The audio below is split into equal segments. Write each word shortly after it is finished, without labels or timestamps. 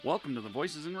Welcome to the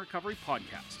Voices in Recovery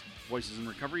podcast. Voices in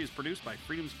Recovery is produced by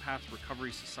Freedom's Path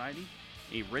Recovery Society,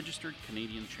 a registered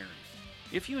Canadian charity.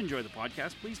 If you enjoy the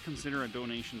podcast, please consider a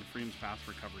donation to Freedom's Path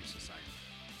Recovery Society.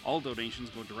 All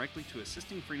donations go directly to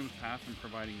assisting Freedom's Path in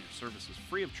providing their services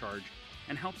free of charge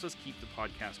and helps us keep the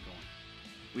podcast going.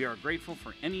 We are grateful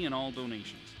for any and all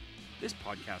donations. This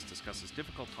podcast discusses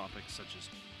difficult topics such as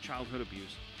childhood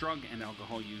abuse, drug and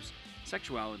alcohol use,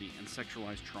 sexuality and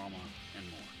sexualized trauma, and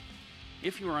more.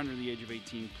 If you are under the age of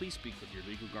 18, please speak with your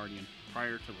legal guardian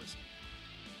prior to listening.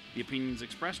 The opinions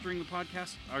expressed during the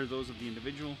podcast are those of the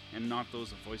individual and not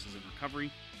those of Voices in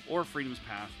Recovery or Freedom's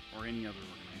Path or any other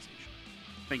organization.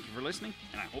 Thank you for listening,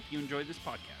 and I hope you enjoyed this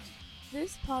podcast.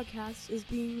 This podcast is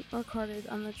being recorded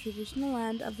on the traditional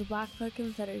land of the Blackfoot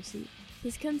Confederacy.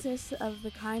 This consists of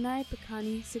the Kainai,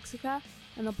 Piikani, Siksika,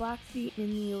 and the Blackfeet in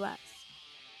the U.S.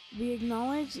 We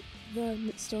acknowledge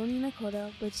the Stoney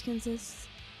Nakoda, which consists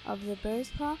of the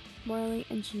Bearspaw, Morley,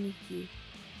 and Chiniki.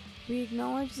 We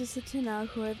acknowledge the Tsuut'ina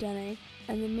Huadene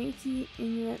and the Métis,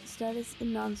 Inuit, status,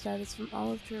 and non-status from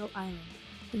all of Turtle Island,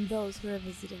 and those who are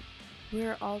visiting. We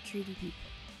are all treaty people.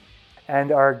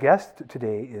 And our guest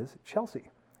today is Chelsea.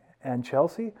 And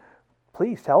Chelsea,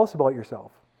 please tell us about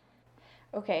yourself.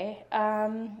 Okay,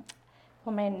 well,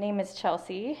 my name is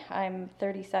Chelsea. I'm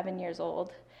 37 years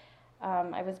old.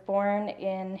 I was born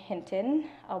in Hinton,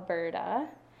 Alberta,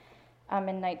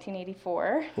 in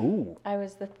 1984. Ooh. I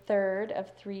was the third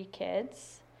of three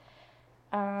kids.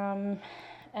 And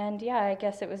yeah, I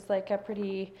guess it was like a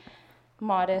pretty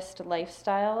modest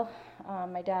lifestyle.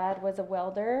 My dad was a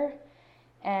welder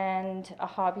and a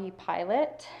hobby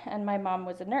pilot, and my mom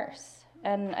was a nurse.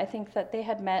 And I think that they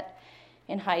had met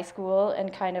in high school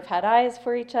and kind of had eyes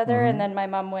for each other. Mm-hmm. And then my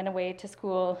mom went away to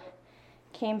school,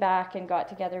 came back and got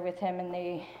together with him, and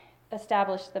they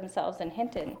established themselves in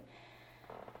Hinton.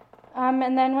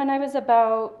 And then when I was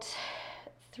about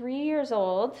 3 years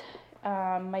old,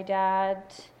 my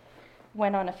dad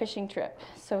went on a fishing trip.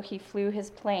 So he flew his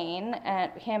plane,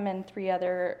 at him and three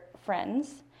other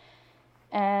friends.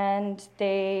 And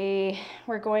they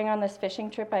were going on this fishing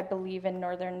trip, I believe, in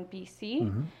northern BC.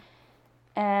 Mm-hmm.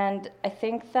 And I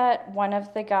think that one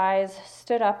of the guys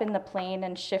stood up in the plane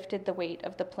and shifted the weight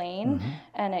of the plane, Mm-hmm.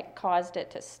 and it caused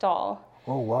it to stall.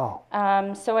 Oh,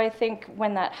 wow. So I think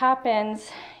when that happens,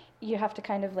 you have to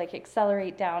kind of like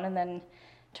accelerate down and then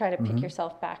try to pick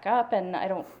yourself back up. And I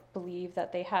don't believe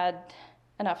that they had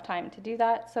enough time to do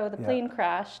that. So the plane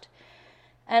crashed,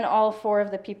 and all four of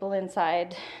the people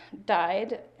inside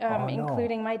died, No.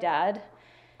 including my dad.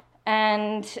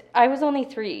 And I was only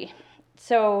 3.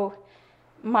 So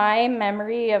my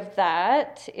memory of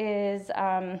that is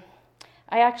I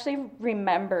actually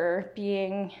remember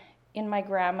being in my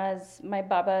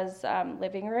baba's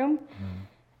living room.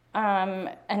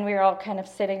 And we were all kind of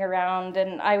sitting around,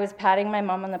 and I was patting my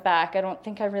mom on the back. I don't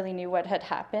think I really knew what had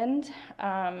happened,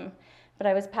 but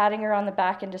I was patting her on the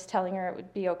back and just telling her it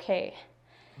would be okay.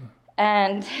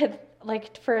 And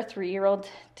like for a 3-year-old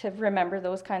to remember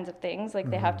those kinds of things, like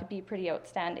they have to be pretty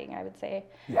outstanding, I would say.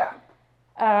 Yeah.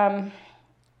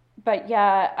 But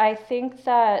yeah, I think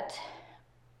that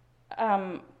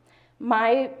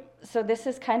so this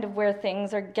is kind of where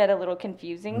things get a little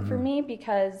confusing for me,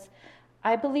 because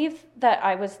I believe that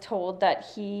I was told that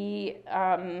he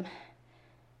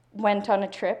went on a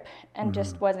trip and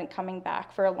just wasn't coming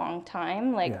back for a long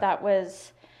time. That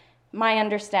was my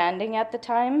understanding at the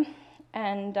time.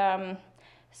 And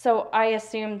so I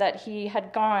assumed that he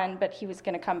had gone, but he was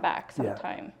going to come back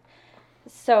sometime. Yeah.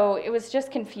 So it was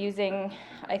just confusing,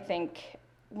 I think,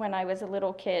 when I was a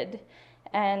little kid.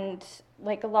 And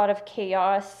like a lot of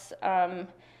chaos, a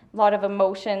lot of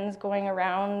emotions going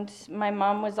around. My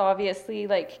mom was obviously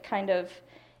like kind of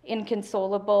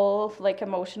inconsolable, like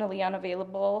emotionally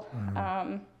unavailable.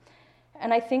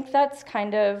 And I think that's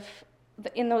kind of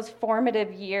in those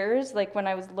formative years, like when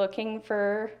I was looking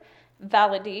for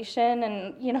validation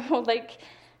and, you know, like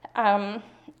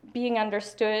being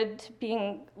understood,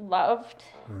 being loved.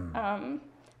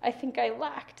 I think I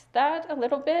lacked that a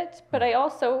little bit, but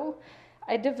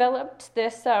I developed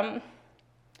this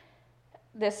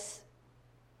this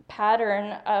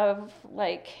pattern of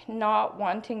like not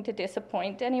wanting to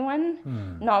disappoint anyone,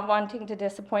 not wanting to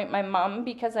disappoint my mom,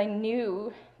 because I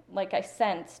knew, like I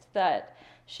sensed that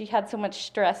she had so much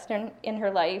stress in her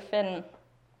life, and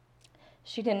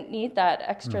she didn't need that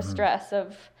extra stress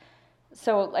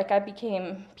so like I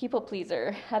became people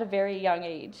pleaser at a very young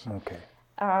age. Okay.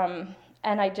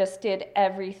 And I just did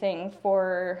everything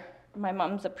for my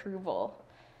mom's approval.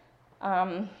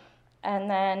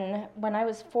 And then when I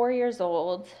was 4 years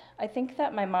old, I think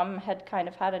that my mom had kind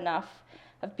of had enough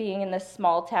of being in this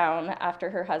small town after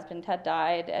her husband had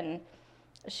died, and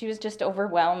she was just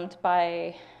overwhelmed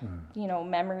by, you know,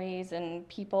 memories and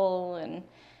people, and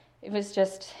it was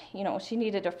just, you know, she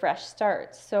needed a fresh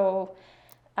start. So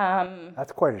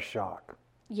that's quite a shock.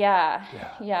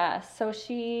 Yeah. So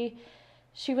she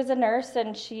was a nurse,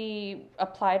 and she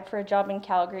applied for a job in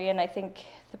Calgary, and I think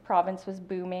the province was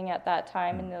booming at that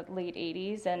time in the late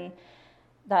 80s, and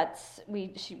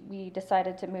we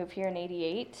decided to move here in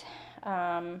 88.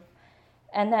 And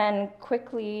then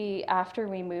quickly after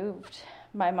we moved,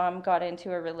 my mom got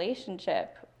into a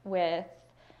relationship with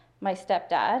my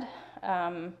stepdad.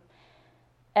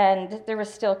 And there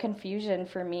was still confusion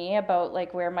for me about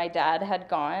like where my dad had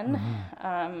gone.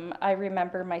 I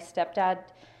remember my stepdad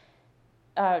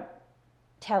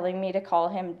telling me to call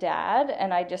him dad,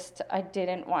 and I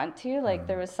didn't want to. Like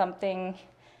there was something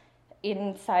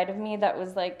inside of me that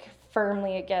was like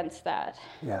firmly against that.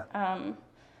 Yeah.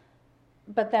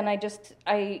 But then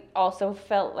I also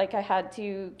felt like I had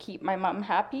to keep my mom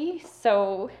happy.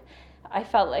 So I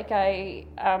felt like I,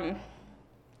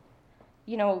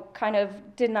 you know, kind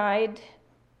of denied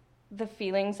the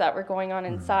feelings that were going on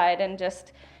inside, and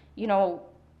just, you know,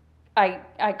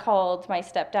 I called my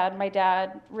stepdad my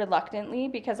dad reluctantly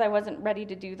because I wasn't ready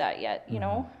to do that yet, you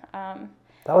know.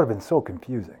 That would have been so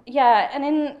confusing. Yeah,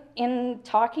 and in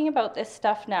talking about this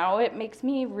stuff now, it makes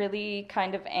me really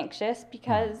kind of anxious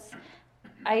because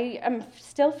I am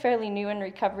still fairly new in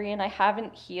recovery, and I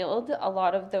haven't healed a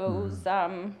lot of those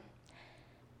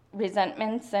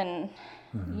resentments and,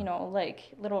 you know,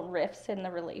 like little rifts in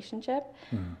the relationship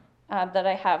that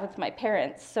I have with my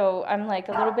parents. So I'm like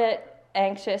a little bit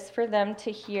anxious for them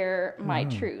to hear my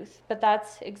truth, but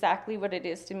that's exactly what it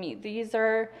is to me.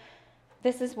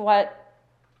 This is what,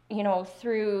 you know,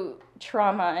 through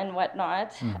trauma and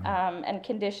whatnot, and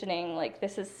conditioning, like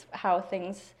this is how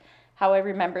I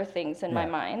remember things in my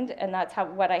mind, and that's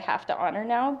what I have to honor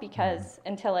now, because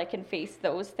until I can face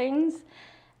those things,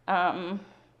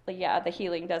 the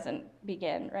healing doesn't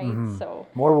begin, right? So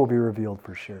more will be revealed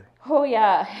for sure. Oh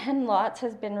yeah, and lots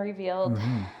has been revealed.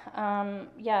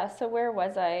 So where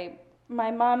was I?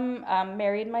 My mom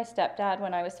married my stepdad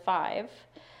when I was 5.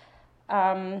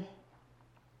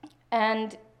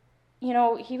 And, you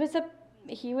know, he was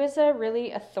a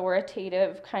really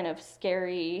authoritative, kind of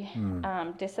scary,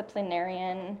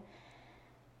 disciplinarian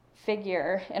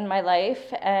figure in my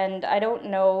life. And I don't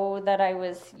know that I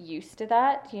was used to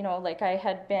that. You know, like I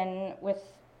had been with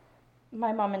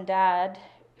my mom and dad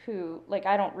who, like,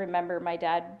 I don't remember my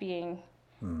dad being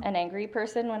an angry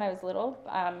person when I was little.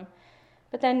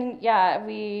 But then,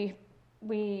 we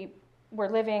were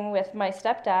living with my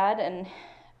stepdad, and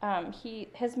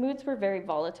his moods were very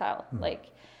volatile. Like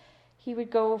he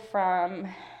would go from,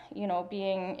 you know,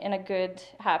 being in a good,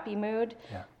 happy mood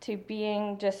to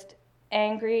being just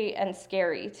angry and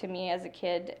scary to me as a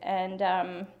kid. And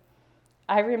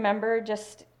I remember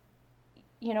just,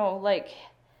 you know, like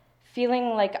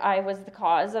feeling like I was the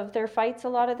cause of their fights a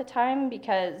lot of the time,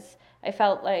 because I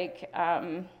felt like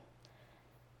my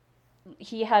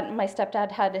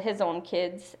stepdad had his own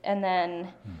kids, and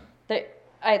then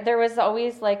there was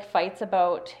always like fights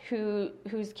about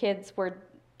whose kids were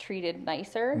treated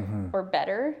nicer or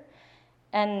better,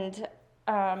 and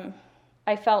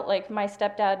I felt like my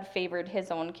stepdad favored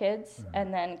his own kids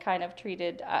and then kind of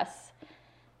treated us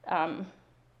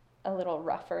a little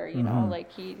rougher, you know,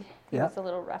 like he was a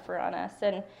little rougher on us,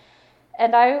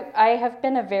 and I have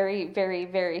been a very, very,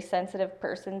 very sensitive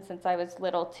person since I was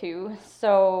little too.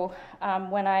 So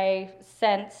when I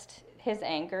sensed his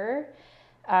anger,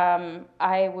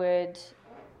 I would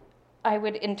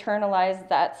internalize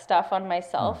that stuff on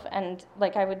myself, and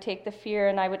like I would take the fear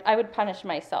and I would punish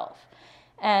myself.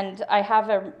 And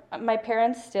my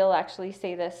parents still actually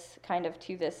say this kind of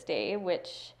to this day,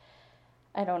 which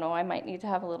I don't know, I might need to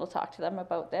have a little talk to them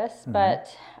about this,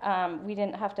 but we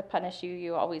didn't have to punish you.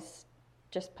 You always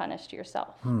just punished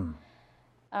yourself.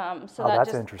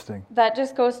 That's interesting. That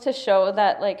just goes to show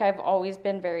that like I've always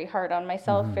been very hard on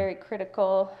myself, very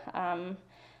critical.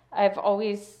 I've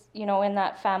always, you know, in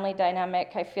that family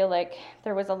dynamic, I feel like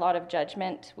there was a lot of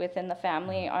judgment within the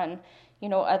family on, you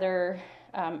know, other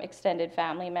extended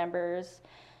family members.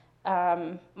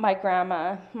 My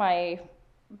grandma, my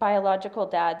biological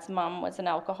dad's mom, was an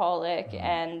alcoholic,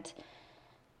 and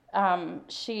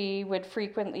she would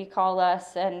frequently call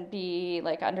us and be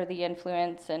like under the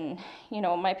influence, and you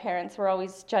know, my parents were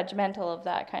always judgmental of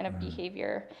that kind of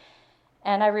behavior.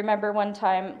 And I remember one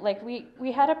time, like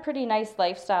we had a pretty nice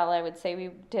lifestyle, I would say. We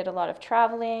did a lot of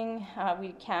traveling,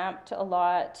 we camped a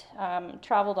lot,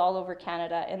 traveled all over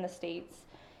Canada in the States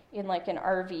in like an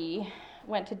RV.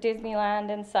 went to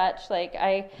Disneyland and such. Like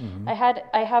I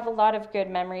have a lot of good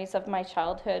memories of my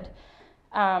childhood.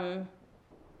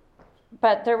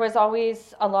 But there was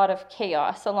always a lot of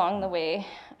chaos along the way.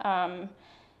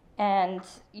 And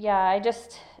yeah, I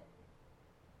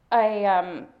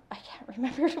can't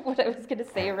remember what I was going to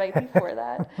say right before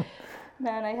that.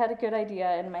 Man, I had a good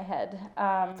idea in my head.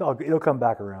 It'll come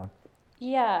back around.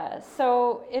 Yeah,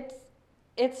 so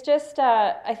it's just,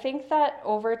 I think that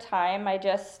over time I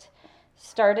just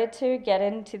started to get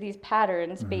into these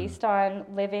patterns based on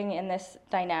living in this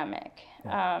dynamic.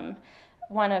 Yeah.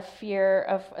 One of fear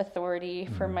of authority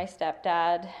from my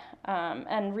stepdad,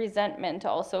 and resentment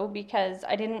also, because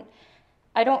I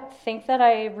don't think that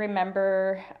I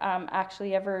remember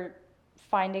actually ever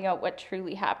finding out what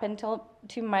truly happened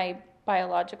to my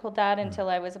biological dad until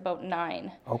I was about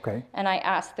 9. Okay. And I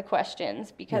asked the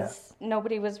questions because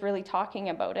nobody was really talking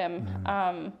about him.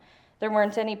 There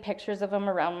weren't any pictures of him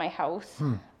around my house.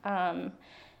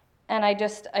 And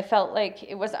I felt like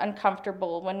it was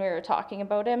uncomfortable when we were talking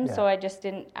about him, so I just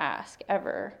didn't ask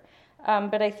ever.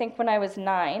 But I think when I was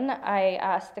 9, I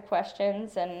asked the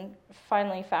questions and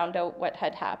finally found out what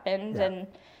had happened. Yeah.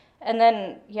 And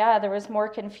then, there was more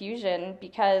confusion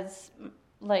because,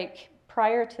 like,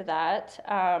 prior to that,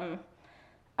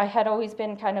 I had always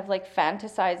been kind of like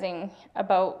fantasizing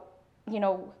about,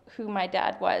 who my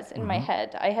dad was in my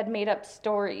head. I had made up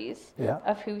stories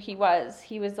of who he was.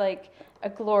 He was like a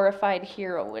glorified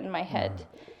hero in my head.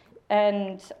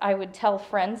 And I would tell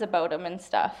friends about him and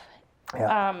stuff.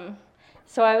 Yeah.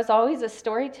 So I was always a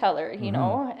storyteller, you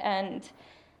know, and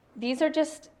these are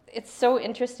just, it's so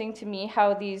interesting to me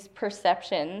how these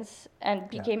perceptions and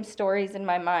became stories in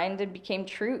my mind and became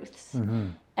truths.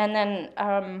 And then,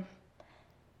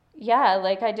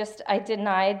 I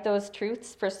denied those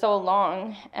truths for so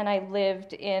long, and I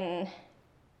lived in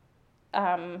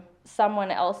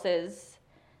someone else's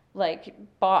like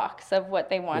box of what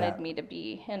they wanted me to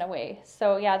be in a way.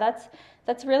 So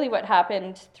that's really what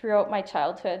happened throughout my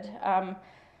childhood.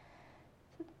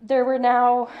 There were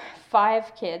now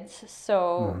 5 kids,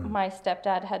 so my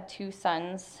stepdad had 2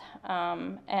 sons,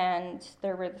 and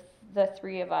there were the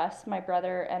 3 of us, my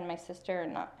brother and my sister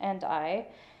and I.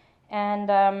 And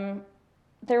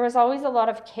there was always a lot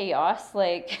of chaos,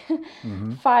 like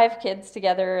 5 kids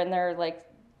together, and they're like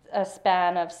a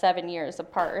span of 7 years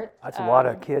apart. That's a lot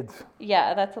of kids.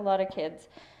 Yeah, that's a lot of kids.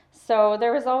 So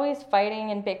there was always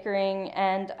fighting and bickering,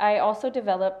 and I also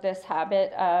developed this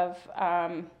habit of,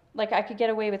 I could get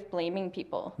away with blaming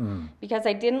people because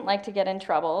I didn't like to get in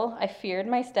trouble. I feared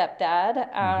my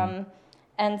stepdad,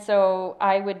 and so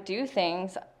I would do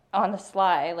things on the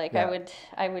sly.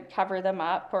 I would cover them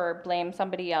up or blame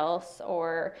somebody else,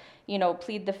 or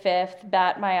plead the fifth,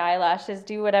 bat my eyelashes,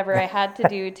 do whatever I had to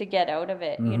do to get out of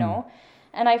it, and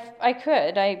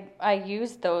I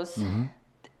used those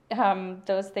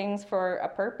things for a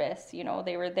purpose.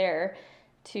 They were there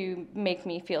to make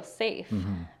me feel safe.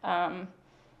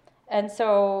 And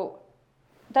so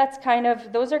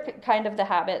those are kind of the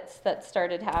habits that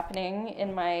started happening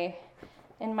in my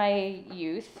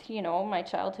youth, my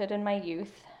childhood and my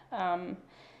youth. And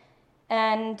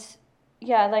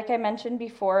like I mentioned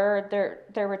before,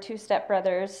 there were 2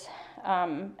 stepbrothers,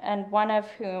 and one of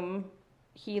whom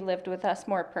he lived with us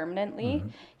more permanently.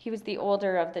 He was the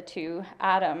older of the 2,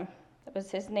 Adam, that was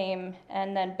his name,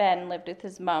 and then Ben lived with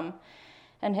his mom,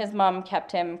 and his mom kept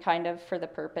him kind of for the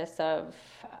purpose of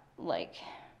like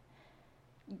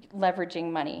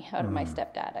leveraging money out of my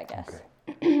stepdad, I guess.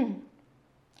 Okay.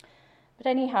 But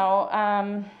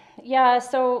anyhow,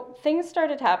 so things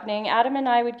started happening. Adam and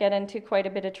I would get into quite a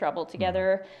bit of trouble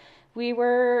together. We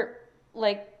were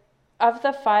like, of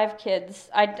the 5 kids,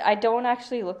 I don't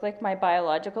actually look like my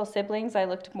biological siblings. I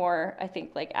looked more, I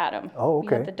think, like Adam. Oh, okay.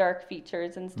 We had the dark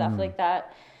features and stuff like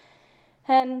that.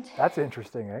 And that's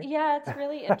interesting, eh? Yeah, it's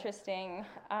really interesting.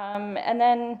 And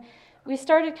then we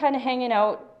started kind of hanging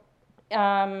out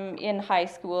in high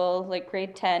school, like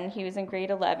grade 10. He was in grade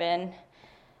 11.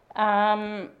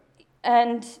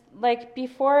 And like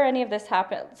before any of this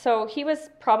happened, so he was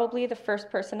probably the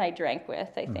first person I drank with,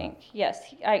 I think. Yes,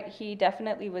 he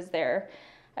definitely was there.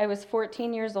 I was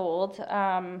 14 years old,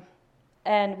 and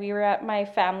we were at my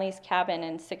family's cabin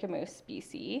in Sicamous,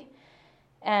 BC.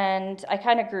 And I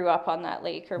kind of grew up on that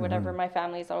lake or whatever. My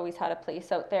family's always had a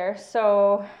place out there.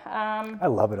 So I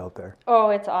love it out there. Oh,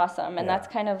 it's awesome. And that's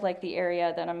kind of like the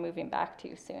area that I'm moving back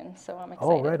to soon. So I'm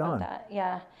excited about that.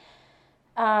 Yeah.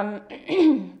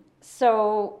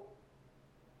 So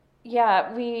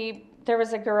there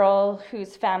was a girl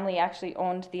whose family actually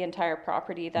owned the entire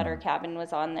property that our cabin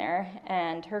was on there.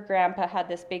 And her grandpa had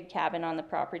this big cabin on the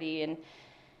property, and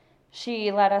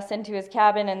she let us into his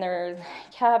cabin, and there were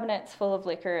cabinets full of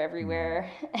liquor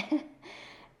everywhere.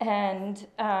 And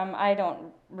I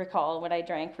don't recall what I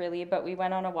drank really, but we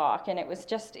went on a walk, and it was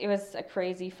a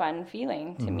crazy fun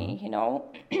feeling to me, you know.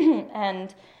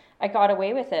 And I got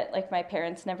away with it. Like, my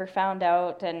parents never found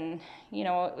out, and you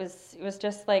know, it was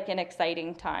just like an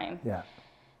exciting time. Yeah.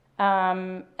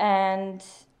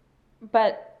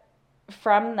 But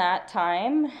from that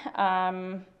time,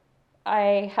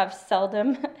 I have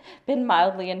seldom been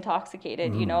mildly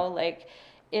intoxicated, you know, like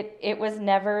it was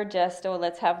never just, oh,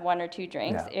 let's have one or two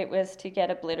drinks. Yeah. It was to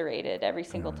get obliterated every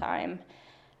single time.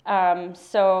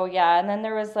 So yeah, and then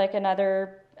there was like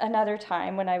another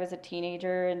time when I was a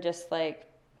teenager and just like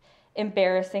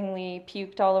embarrassingly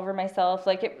puked all over myself.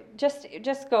 Like, it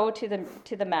just go to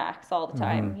the max all the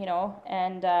time, you know,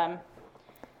 and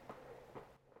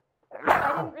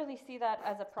I didn't really see that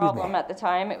as a problem at the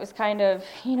time. It was kind of,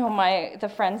 you know, the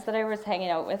friends that I was hanging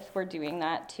out with were doing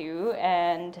that too,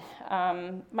 and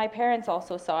my parents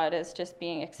also saw it as just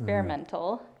being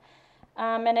experimental,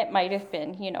 and it might have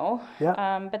been, you know.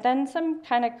 Yeah. But then some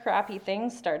kind of crappy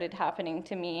things started happening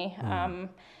to me.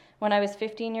 When I was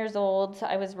 15 years old,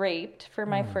 I was raped for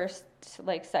my first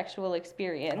like sexual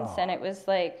experience, and it was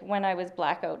like when I was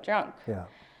blackout drunk. Yeah.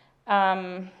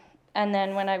 And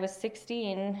then when I was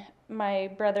 16, my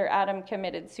brother Adam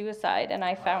committed suicide, and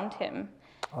I found him.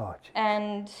 Oh, geez.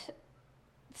 And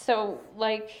so,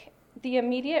 like, the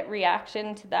immediate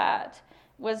reaction to that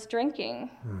was drinking.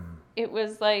 It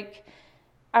was like,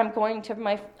 I'm going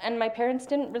to and my parents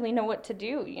didn't really know what to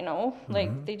do, you know?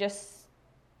 Like,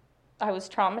 I was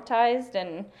traumatized,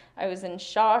 and I was in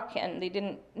shock, and they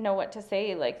didn't know what to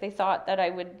say. Like, they thought that I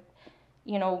would,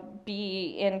 you know,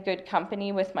 be in good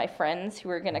company with my friends who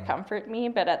were going to comfort me.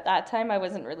 But at that time, I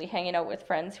wasn't really hanging out with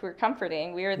friends who were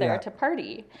comforting. We were there to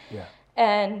party. Yeah.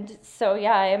 And so,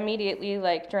 yeah, I immediately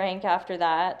like drank after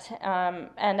that.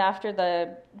 And after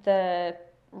the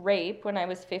rape, when I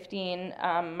was 15,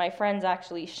 my friends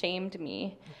actually shamed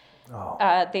me.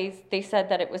 Oh. They said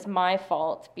that it was my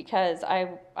fault because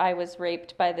I was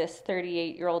raped by this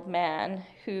 38-year-old man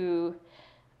who,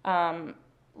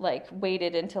 like,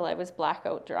 waited until I was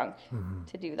blackout drunk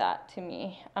to do that to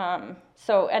me.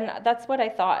 So, and that's what I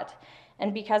thought.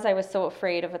 And because I was so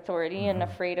afraid of authority and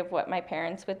afraid of what my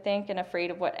parents would think and afraid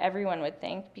of what everyone would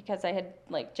think, because I had,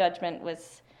 like, judgment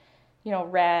was, you know,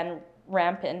 ran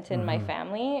rampant in my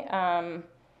family,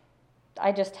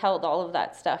 I just held all of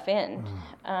that stuff in,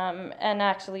 and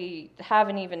actually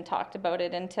haven't even talked about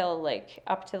it until, like,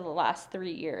 up to the last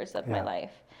 3 years of my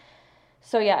life.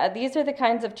 So yeah, these are the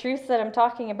kinds of truths that I'm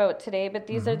talking about today, but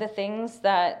these are the things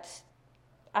that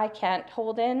I can't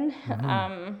hold in,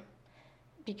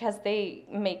 because they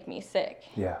make me sick.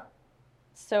 Yeah.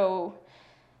 So,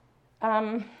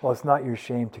 well, it's not your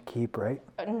shame to keep, right?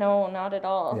 No, not at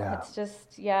all. Yeah. It's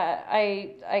just, yeah,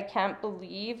 I can't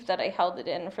believe that I held it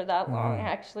in for that long,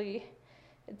 actually.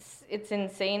 It's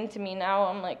insane to me now.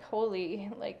 I'm like,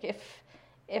 holy, like,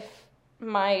 if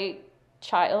my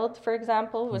child, for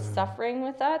example, was suffering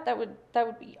with that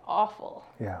would be awful.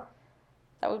 Yeah.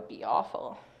 That would be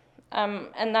awful.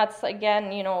 And that's,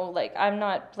 again, you know, like, I'm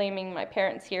not blaming my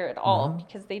parents here at all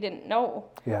because they didn't know.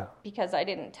 Yeah. Because I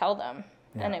didn't tell them.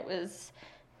 Yeah. And it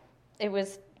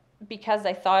was because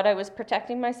I thought I was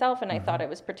protecting myself and I thought I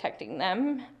was protecting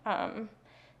them.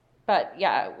 But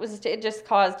yeah, it just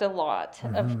caused a lot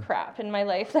of crap in my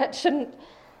life that shouldn't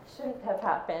have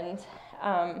happened.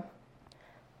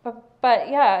 But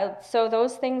yeah, so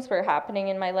those things were happening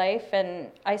in my life,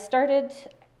 and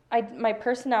my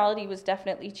personality was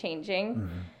definitely changing.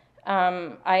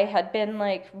 I had been,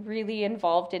 like, really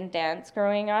involved in dance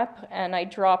growing up, and I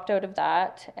dropped out of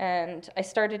that, and I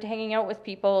started hanging out with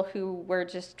people who were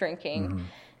just drinking,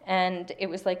 and it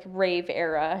was like rave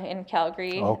era in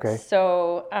Calgary. Okay.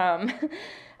 So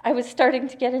I was starting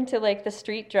to get into, like, the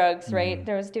street drugs, right?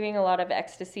 There was doing a lot of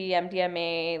ecstasy,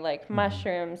 MDMA, like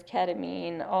mushrooms,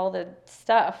 ketamine, all the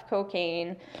stuff,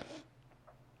 cocaine.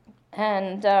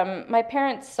 And my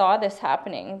parents saw this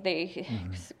happening. They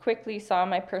quickly saw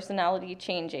my personality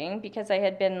changing because I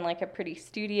had been, like, a pretty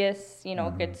studious, you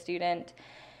know, good student.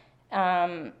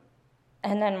 And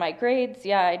then my grades,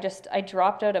 yeah, I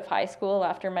dropped out of high school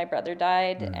after my brother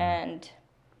died, and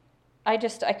I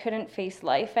couldn't face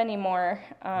life anymore.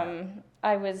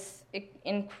 I was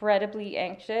incredibly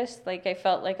anxious. Like, I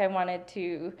felt like I wanted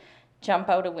to jump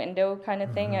out a window kind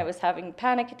of thing. I was having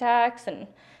panic attacks and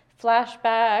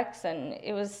flashbacks, and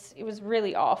it was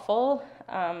really awful.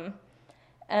 And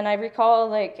I recall,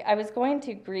 like, I was going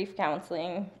to grief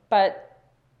counseling, but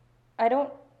I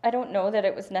don't know that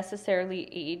it was necessarily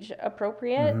age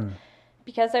appropriate,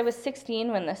 because I was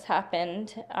 16 when this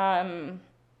happened, and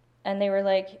they were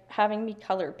like having me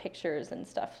color pictures and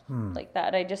stuff like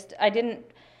that. I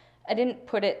didn't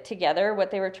put it together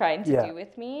what they were trying to do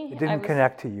with me. It didn't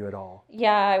connect to you at all.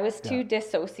 Yeah, I was too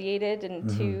dissociated and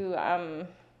too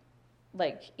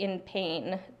like in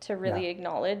pain to really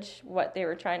acknowledge what they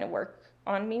were trying to work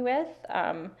on me with.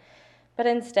 But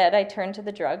instead, I turned to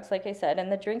the drugs, like I said, and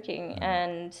the drinking.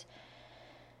 And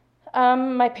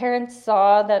my parents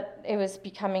saw that it was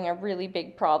becoming a really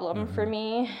big problem for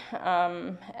me.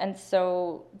 And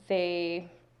so they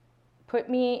put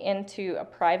me into a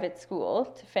private school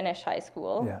to finish high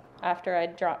school after I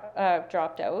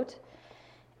dropped out.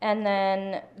 And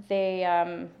then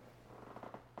they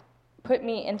put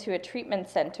me into a treatment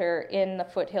center in the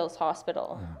Foothills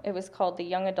Hospital. It was called the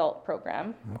Young Adult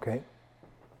Program. Okay.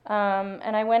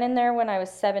 And I went in there when I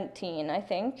was 17, I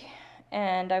think.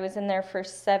 And I was in there for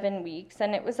 7 weeks.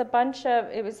 And it was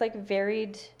it was like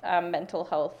varied mental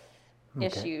health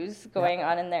issues going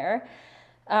on in there.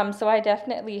 So I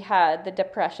definitely had the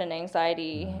depression,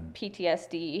 anxiety,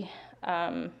 PTSD,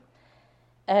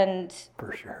 and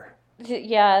for sure.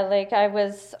 Yeah, like I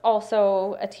was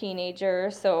also a teenager,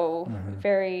 so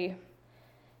very,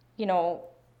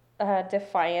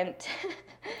 defiant,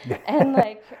 and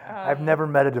like. I've never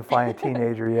met a defiant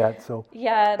teenager yet, so.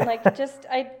 Yeah, like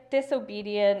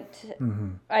disobedient.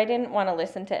 I didn't want to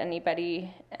listen to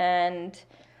anybody, and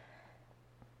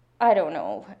I don't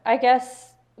know. I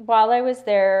guess while I was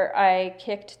there, I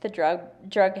kicked the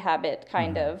drug habit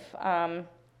kind of.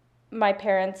 My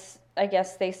parents, I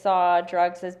guess they saw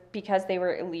drugs as because they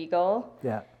were illegal.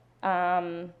 Yeah.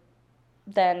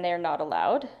 Then they're not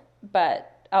allowed,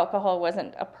 but alcohol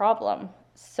wasn't a problem.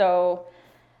 So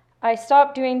I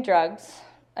stopped doing drugs.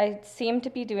 I seemed to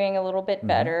be doing a little bit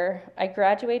better. I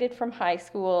graduated from high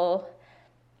school,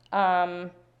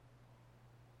 and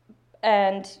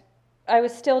I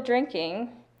was still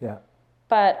drinking. Yeah.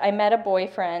 But I met a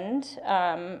boyfriend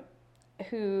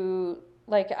who,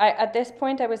 at this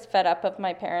point, I was fed up of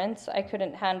my parents. I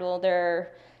couldn't handle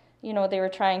their, they were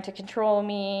trying to control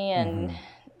me, and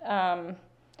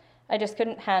I just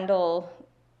couldn't handle,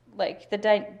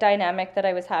 the dynamic that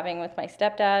I was having with my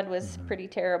stepdad was pretty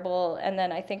terrible. And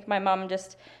then I think my mom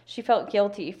she felt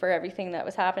guilty for everything that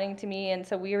was happening to me. And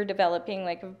so we were developing,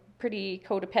 a pretty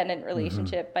codependent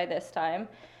relationship by this time.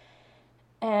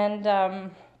 And,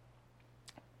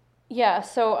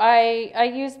 so I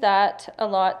used that a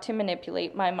lot to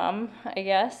manipulate my mom, I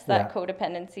guess, that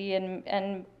codependency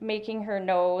and making her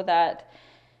know that,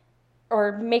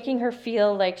 or making her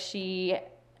feel like she,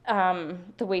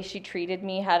 the way she treated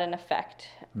me had an effect,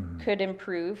 could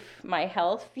improve my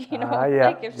health,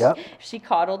 if she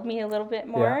coddled me a little bit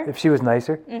more. Yeah, if she was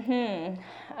nicer.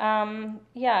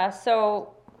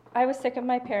 So I was sick of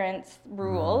my parents'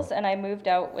 rules and I moved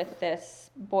out with this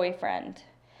boyfriend.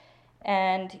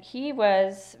 And he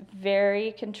was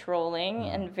very controlling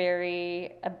and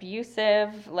very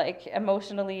abusive,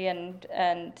 emotionally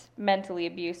and mentally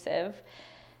abusive.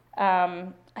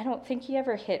 I don't think he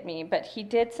ever hit me, but he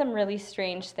did some really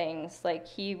strange things. Like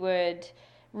he would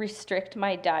restrict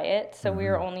my diet, so we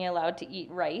were only allowed to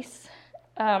eat rice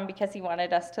because he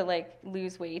wanted us to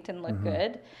lose weight and look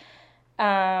good.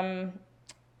 I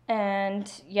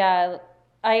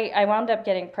wound up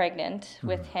getting pregnant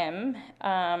with him.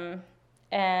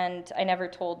 And I never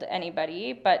told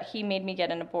anybody, but he made me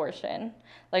get an abortion.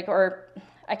 Or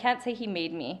I can't say he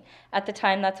made me. At the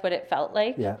time, that's what it felt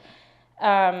like. Yeah.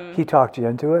 He talked you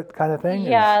into it, kind of thing?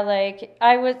 Yeah,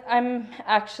 I'm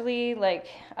actually,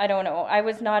 I don't know. I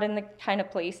was not in the kind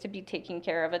of place to be taking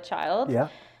care of a child. Yeah.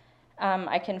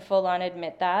 I can full on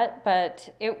admit that,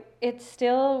 but it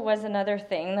still was another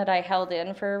thing that I held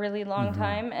in for a really long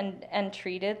time and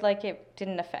treated like it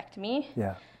didn't affect me.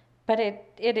 Yeah. But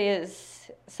it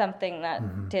is something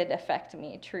that did affect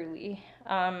me, truly.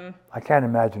 I can't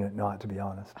imagine it not, to be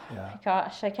honest. Yeah. Oh my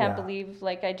gosh, I can't believe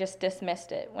I just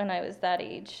dismissed it when I was that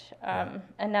age.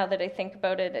 And now that I think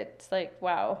about it, it's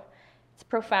wow, it's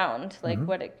profound,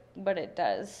 what it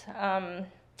does.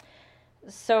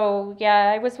 So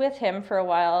yeah, I was with him for a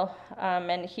while,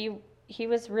 and he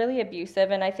was really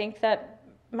abusive, and I think that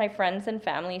my friends and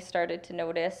family started to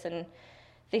notice, and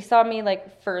they saw me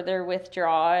further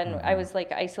withdraw, and I was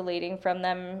isolating from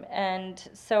them. And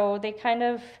so they kind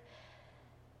of,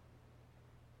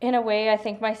 in a way, I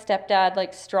think my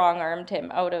stepdad strong-armed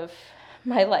him out of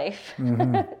my life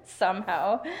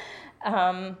somehow.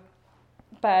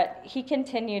 But he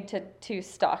continued to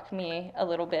stalk me a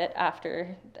little bit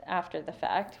after the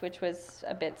fact, which was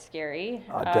a bit scary.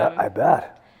 I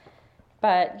bet.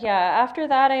 But yeah, after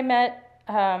that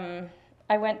I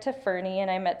I went to Fernie and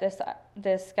I met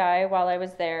this guy while I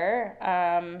was there,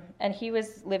 and he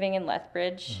was living in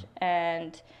Lethbridge,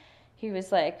 and he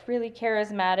was like really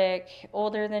charismatic,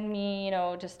 older than me, you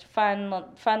know, just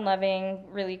fun-loving,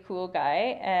 really cool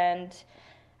guy, and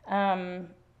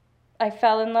I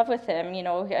fell in love with him, you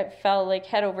know, I fell like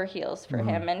head over heels for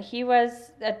him, and he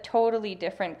was a totally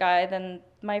different guy than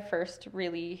my first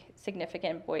really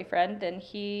significant boyfriend, and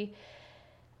he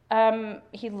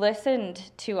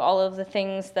listened to all of the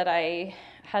things that I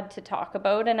had to talk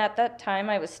about. And at that time,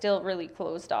 I was still really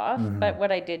closed off. But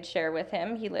what I did share with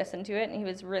him, he listened to it, and he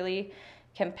was really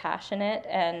compassionate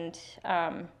and,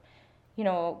 you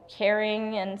know,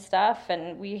 caring and stuff.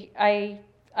 And I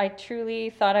truly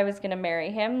thought I was going to marry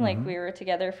him. Like, we were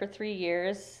together for 3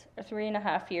 years, or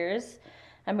 3.5 years.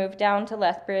 I moved down to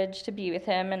Lethbridge to be with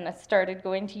him, and I started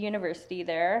going to university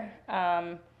there.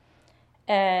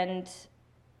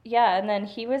 And then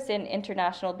he was in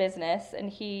international business,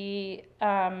 and he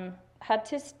had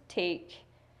to take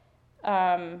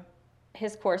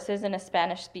his courses in a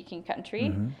Spanish-speaking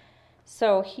country.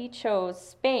 So he chose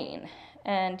Spain,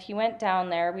 and he went down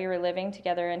there. We were living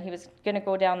together, and he was going to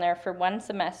go down there for 1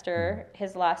 semester,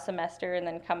 his last semester, and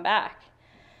then come back.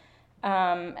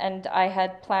 And I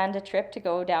had planned a trip to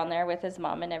go down there with his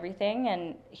mom and everything,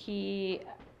 and he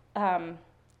 3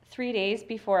 days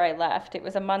before I left, it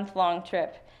was a month-long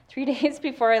trip. 3 days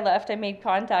before I left, I made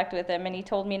contact with him, and he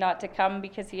told me not to come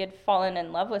because he had fallen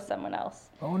in love with someone else.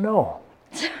 Oh, no.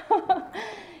 So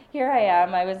here I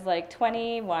am. I was like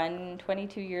 21,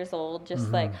 22 years old,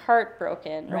 just like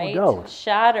heartbroken, right? No.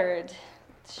 Shattered,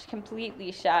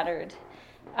 completely shattered.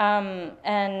 But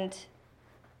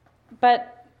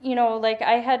you know, like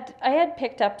I had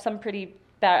picked up some pretty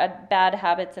bad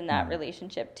habits in that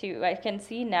relationship too. I can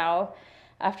see now,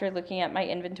 after looking at my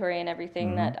inventory and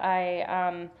everything, that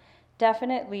I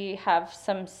definitely have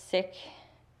some sick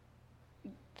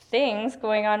things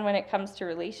going on when it comes to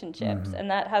relationships.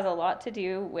 And that has a lot to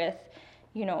do with,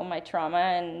 you know, my trauma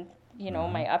and, you know,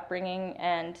 my upbringing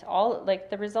and all,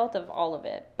 like, the result of all of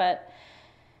it. But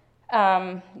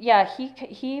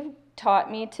he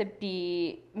taught me to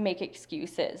make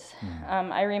excuses.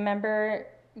 I remember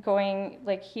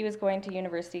he was going to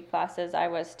university classes, I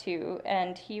was too,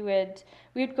 and we would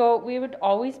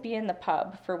always be in the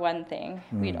pub for one thing.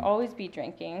 We'd always be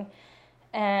drinking,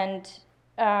 and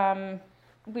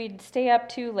we'd stay up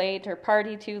too late or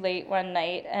party too late one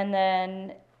night, and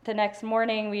then the next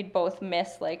morning we'd both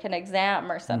miss like an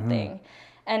exam or something.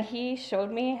 And he showed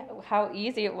me how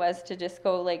easy it was to just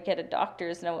go like get a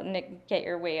doctor's note and get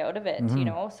your way out of it, you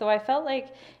know? So I felt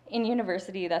like in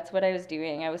university, that's what I was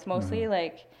doing. I was mostly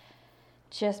like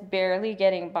just barely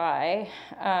getting by,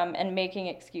 and making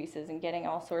excuses and getting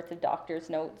all sorts of doctor's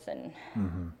notes. And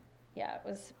yeah, it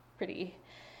was pretty,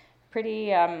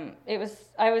 I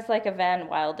was like a Van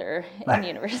Wilder in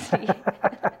university.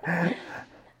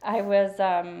 I was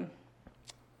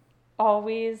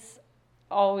always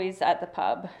at the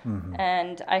pub,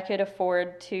 and I couldn't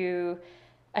afford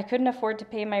to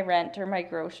pay my rent or my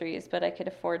groceries, but I could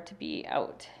afford to be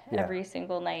out every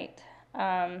single night.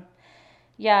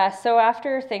 So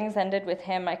after things ended with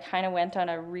him, I kind of went on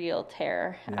a real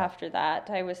tear after that.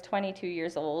 I was 22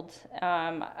 years old.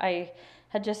 I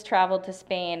had just traveled to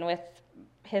Spain with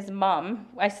his mom.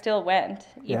 I still went,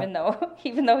 even though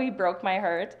he broke my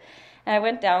heart. And I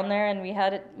went down there, and we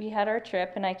had our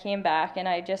trip, and I came back, and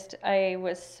I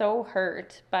was so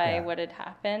hurt by what had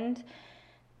happened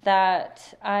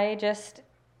that I just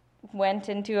went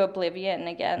into oblivion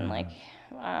again. Like,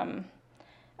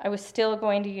 I was still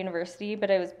going to university, but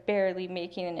I was barely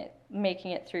making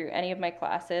it through any of my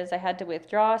classes. I had to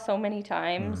withdraw so many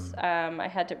times. I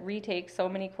had to retake so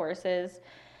many courses.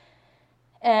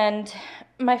 And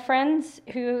my friends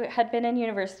who had been in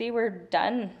university were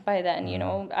done by then, you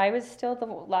know. I was still the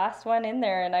last one in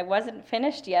there, and I wasn't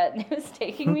finished yet, and it was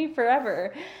taking me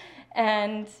forever.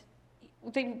 And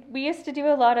we used to do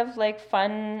a lot of like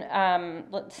fun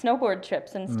snowboard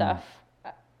trips and stuff,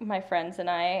 my friends and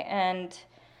I. And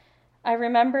I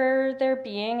remember there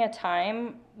being a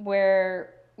time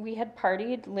where we had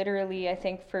partied literally, I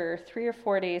think, for 3 or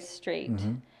 4 days straight.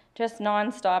 Just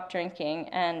nonstop drinking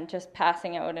and just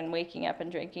passing out and waking up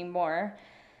and drinking more.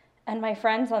 And my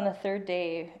friends on the 3rd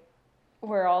day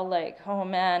were all like, oh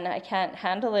man, I can't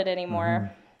handle it anymore.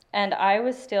 And I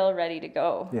was still ready to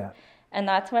go. And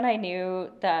that's when I knew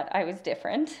that I was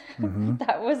different.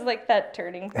 That was like that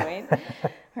turning point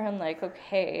where I'm like,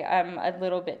 okay, I'm a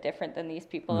little bit different than these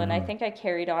people. And I think I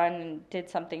carried on and did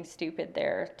something stupid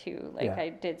there too. Like I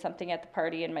did something at the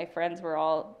party, and my friends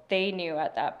they knew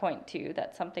at that point too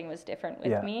that something was different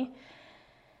with me.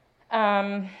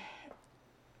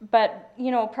 but,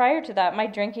 you know, prior to that, my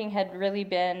drinking had really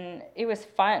been, it was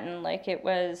fun. Like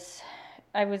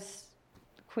I was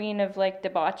queen of like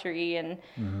debauchery, and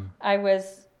I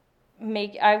was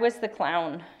the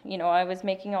clown, you know, I was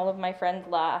making all of my friends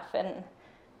laugh. And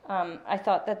I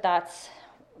thought that that's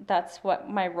what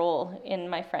my role in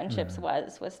my friendships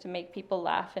was to make people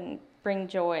laugh and bring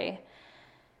joy.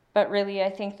 But really, I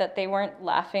think that they weren't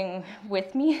laughing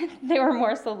with me. They were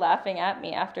more so laughing at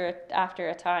me after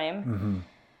a time.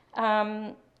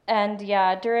 And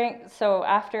yeah,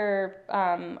 after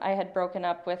I had broken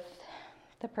up with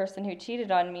the person who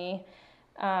cheated on me,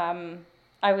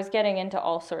 I was getting into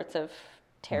all sorts of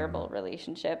terrible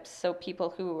relationships. So people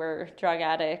who were drug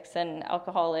addicts and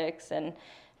alcoholics,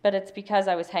 but it's because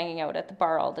I was hanging out at the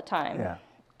bar all the time. Yeah.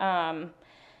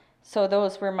 So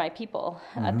those were my people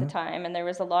at the time, and there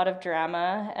was a lot of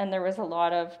drama, and there was a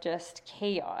lot of just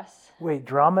chaos. Wait,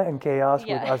 drama and chaos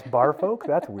with us bar folk?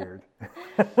 That's weird.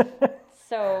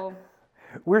 So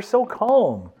we're so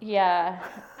calm. Yeah.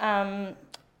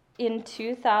 In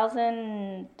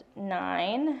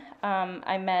 2009,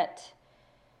 I met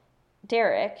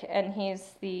Derek, and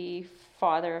he's the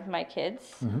father of my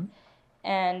kids.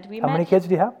 And How many kids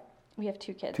do you have? We have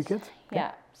 2 kids. 2 kids? Okay.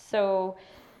 Yeah. So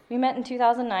we met in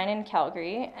 2009 in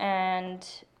Calgary, and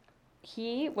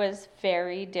he was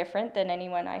very different than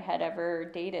anyone I had ever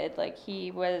dated. Like,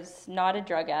 he was not a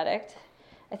drug addict.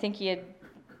 I think he had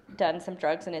done some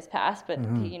drugs in his past, but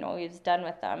he was done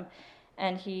with them.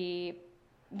 And he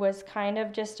was kind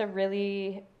of just a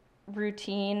really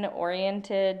routine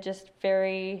oriented, just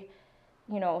very,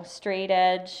 straight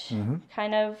edge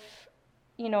kind of,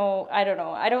 I don't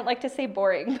know. I don't like to say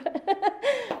boring,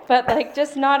 but like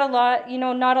just not a lot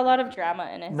of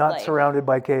drama in his life. Not surrounded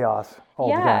by chaos all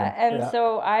the time. And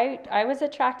so I was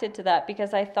attracted to that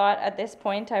because I thought at this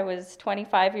point I was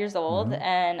 25 years old,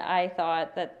 and I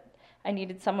thought that I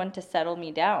needed someone to settle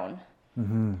me down.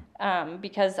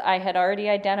 Because I had already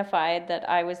identified that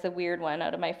I was the weird one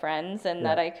out of my friends, and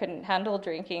that I couldn't handle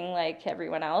drinking like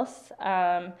everyone else.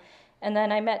 And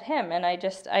then I met him, and I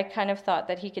kind of thought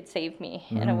that he could save me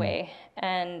in a way.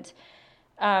 And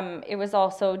it was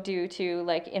also due to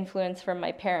like influence from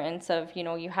my parents of,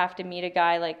 you have to meet a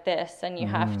guy like this, and you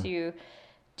have to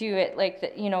do it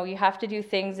like you have to do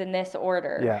things in this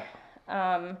order.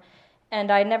 And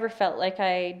I never felt like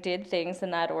I did things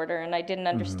in that order, and I didn't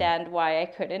understand why I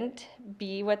couldn't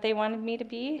be what they wanted me to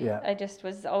be. I just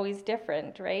was always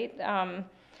different, right?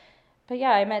 But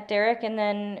yeah, I met Derek, and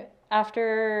then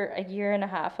after a year and a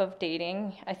half of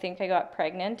dating, I think I got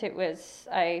pregnant. It was,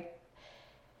 I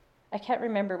can't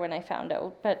remember when I found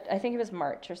out, but I think it was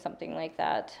March or something like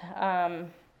that,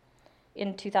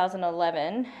 in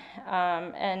 2011.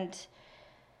 And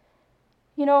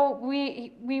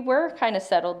we were kind of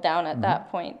settled down at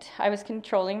that point. I was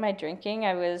controlling my drinking.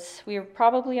 We were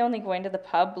probably only going to the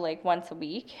pub like once a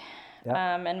week.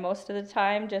 And most of the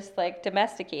time just like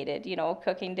domesticated,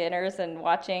 cooking dinners and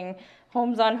watching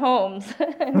Homes on Homes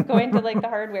and going to like the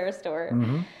hardware store.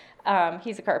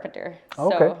 He's a carpenter.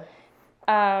 Okay. So,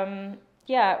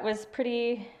 it was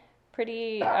pretty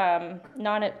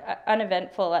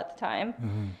uneventful at the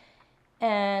time.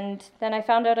 And then I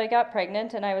found out I got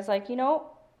pregnant, and I was like,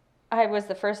 I was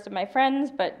the first of my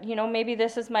friends, but maybe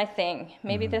this is my thing.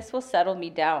 Maybe this will settle me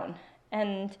down.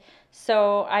 And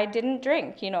so I didn't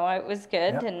drink, it was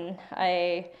good. And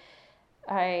I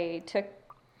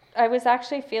was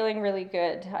actually feeling really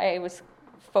good. I was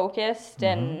focused,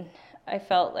 and I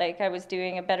felt like I was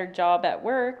doing a better job at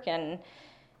work, and,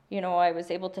 I was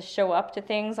able to show up to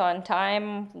things on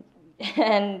time,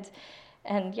 and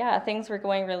things were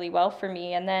going really well for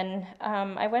me. And then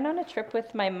I went on a trip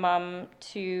with my mom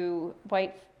to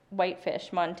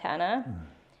Whitefish, Montana.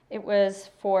 It was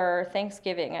for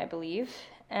Thanksgiving, I believe.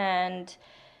 And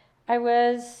I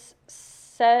was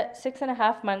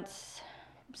 6.5 months,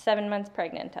 7 months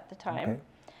pregnant at the time. Okay.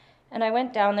 And I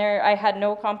went down there. I had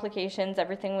no complications.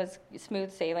 Everything was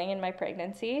smooth sailing in my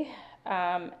pregnancy.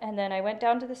 And then I went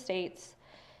down to the States,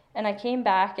 and I came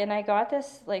back, and I got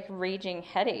this like raging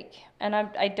headache. And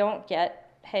I don't get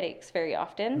headaches very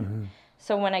often.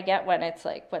 So when I get one, it's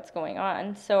like, what's going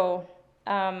on? So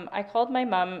I called my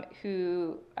mom,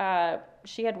 who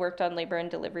she had worked on labor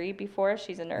and delivery before.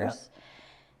 She's a nurse.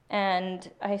 And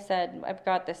I said, I've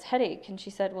got this headache. And she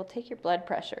said, well, take your blood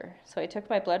pressure. So I took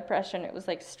my blood pressure, and it was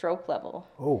like stroke level.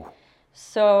 Oh.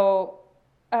 So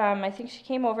I think she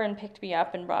came over and picked me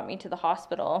up and brought me to the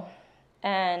hospital.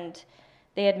 And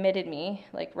they admitted me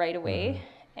like right away.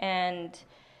 And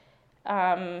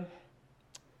I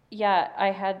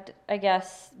had, I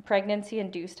guess,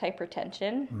 pregnancy-induced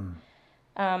hypertension.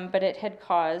 But it had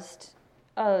caused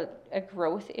a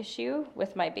growth issue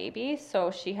with my baby. So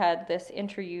she had this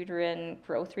intrauterine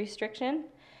growth restriction,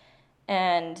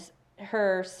 and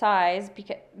her size,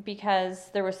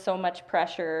 because there was so much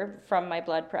pressure from my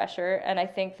blood pressure, and I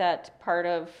think that part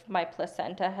of my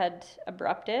placenta had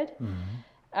abrupted.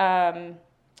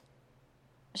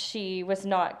 She was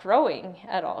not growing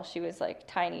at all. She was like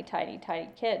tiny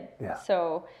kid. Yeah.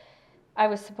 So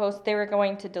they were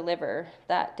going to deliver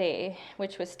that day,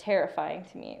 which was terrifying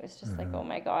to me. It was just like, oh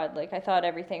my God, like I thought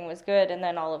everything was good. And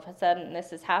then all of a sudden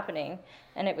this is happening.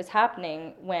 And it was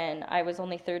happening when I was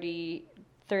only 30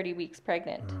 weeks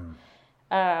pregnant.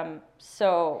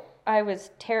 So I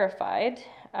was terrified.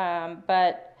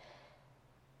 But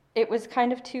it was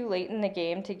kind of too late in the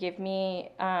game to give me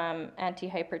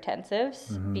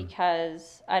antihypertensives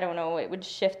because, I don't know, it would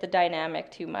shift the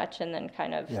dynamic too much and then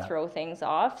kind of throw things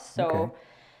off. So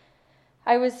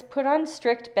I was put on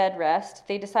strict bed rest.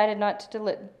 They decided not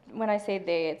to when I say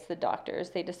they, it's the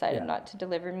doctors. They decided not to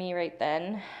deliver me right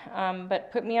then,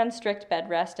 but put me on strict bed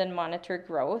rest and monitor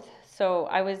growth. So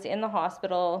I was in the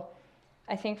hospital,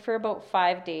 I think, for about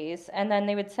 5 days, and then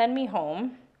they would send me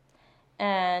home,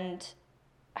 and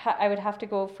I would have to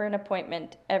go for an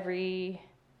appointment every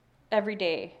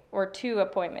day, or 2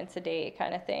 appointments a day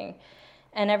kind of thing.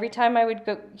 And every time I would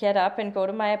get up and go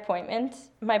to my appointment,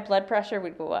 my blood pressure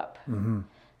would go up.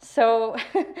 So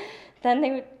then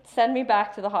they would send me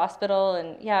back to the hospital,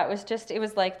 and it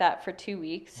was like that for 2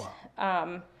 weeks.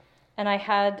 Wow. And I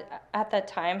at that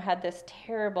time had this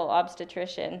terrible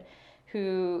obstetrician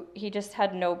he just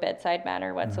had no bedside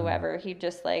manner whatsoever. He'd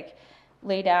just like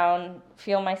lay down,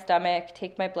 feel my stomach,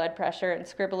 take my blood pressure, and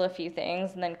scribble a few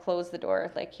things, and then close the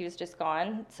door. Like, he was just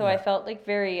gone. So I felt like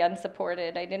very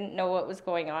unsupported. I didn't know what was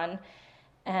going on,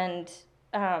 and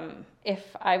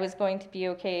if I was going to be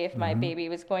okay, if my baby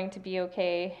was going to be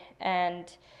okay.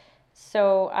 And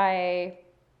so I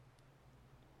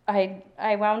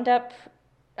wound up,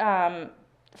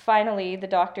 finally the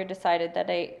doctor decided that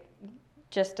I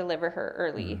just deliver her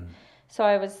early. So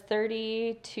I was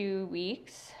 32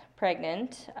 weeks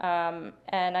pregnant,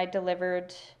 and I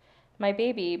delivered my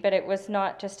baby, but it was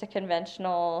not just a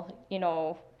conventional,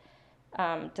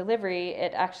 delivery.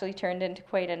 It actually turned into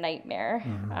quite a nightmare.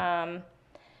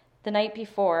 The night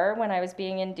before, when I was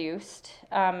being induced,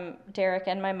 Derek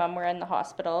and my mom were in the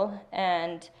hospital,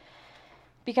 and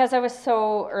because I was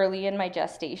so early in my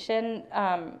gestation,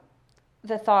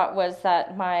 the thought was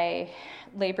that my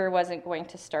labor wasn't going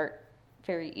to start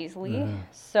very easily.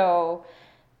 So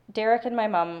Derek and my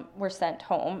mom were sent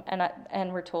home,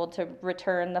 and were told to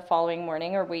return the following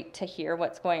morning or wait to hear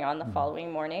what's going on the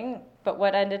following morning. But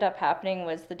what ended up happening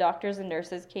was the doctors and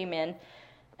nurses came in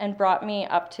and brought me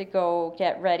up to go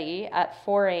get ready at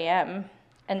 4 a.m.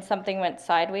 And something went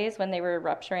sideways when they were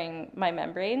rupturing my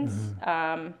membranes.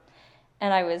 And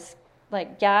I was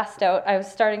like gassed out. I was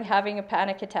starting having a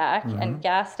panic attack and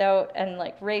gassed out, and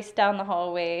like raced down the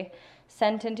hallway,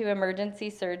 sent into emergency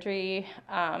surgery.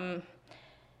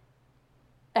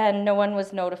 And no one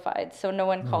was notified. So no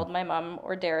one called my mom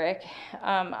or Derek.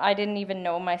 I didn't even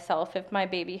know myself if my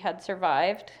baby had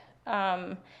survived.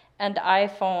 And I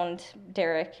phoned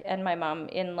Derek and my mom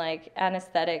in like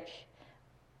anesthetic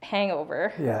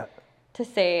hangover to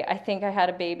say, I think I had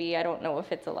a baby. I don't know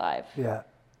if it's alive. Yeah.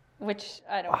 Which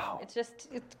I don't know.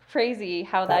 It's crazy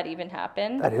how that even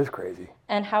happened. That is crazy.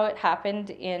 And how it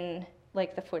happened in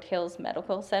like the Foothills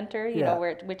Medical Center, you know,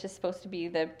 which is supposed to be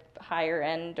the higher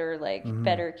end or like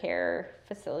better care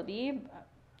facility.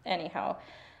 Anyhow,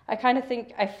 I kind of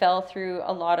think I fell through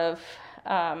a lot of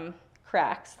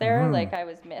cracks there. Like I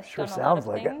was missed on a lot of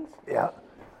things. Yeah.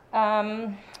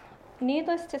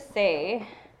 Needless to say,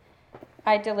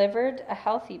 I delivered a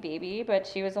healthy baby, but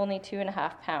she was only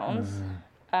 2.5 pounds.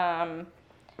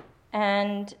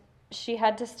 And she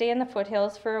had to stay in the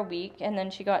Foothills for a week, and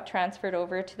then she got transferred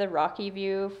over to the Rocky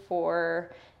View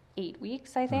for 8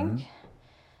 weeks, I think.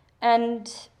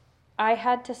 And I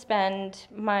had to spend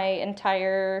my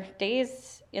entire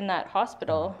days in that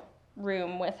hospital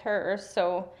room with her.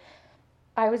 So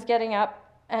I was getting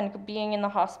up and being in the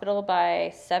hospital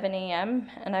by 7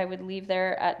 a.m., and I would leave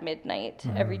there at midnight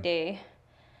every day.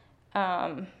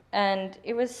 And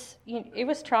it was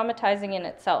traumatizing in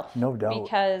itself. No doubt.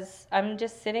 Because I'm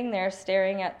just sitting there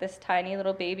staring at this tiny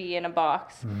little baby in a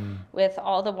box with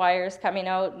all the wires coming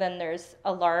out. Then there's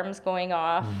alarms going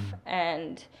off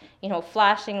and,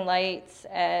 flashing lights,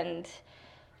 and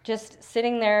just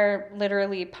sitting there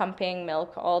literally pumping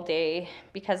milk all day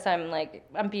because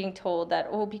I'm being told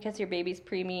that, because your baby's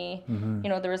preemie,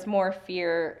 there was more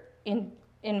fear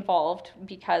involved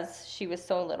because she was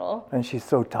so little. And she's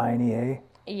so tiny, eh?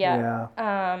 Yeah.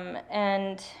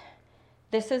 And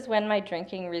this is when my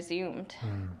drinking resumed.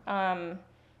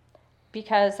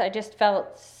 Because I just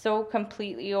felt so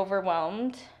completely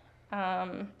overwhelmed.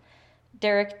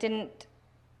 Derek didn't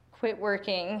quit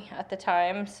working at the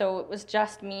time, so it was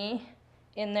just me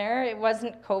in there. It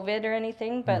wasn't COVID or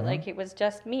anything, but like it was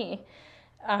just me.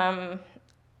 I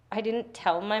didn't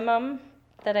tell my mom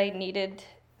that I needed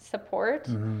support,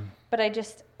 but I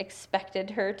just expected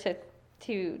her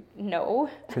to know.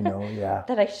 To know, yeah.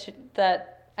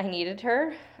 that I needed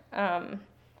her.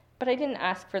 But I didn't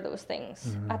ask for those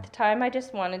things. At the time, I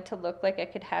just wanted to look like I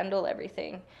could handle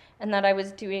everything and that I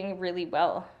was doing really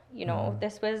well. You know,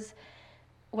 this was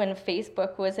when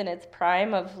Facebook was in its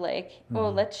prime of like, oh,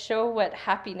 let's show what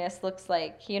happiness looks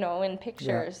like, you know, in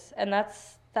pictures. Yeah. And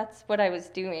that's what I was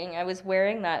doing. I was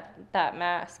wearing that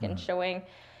mask and showing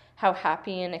how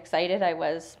happy and excited I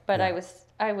was. But I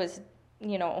was,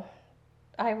 you know,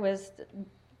 I was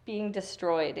being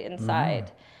destroyed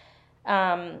inside.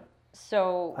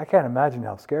 So I can't imagine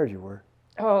how scared you were.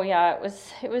 Oh yeah,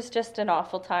 it was just an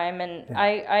awful time, and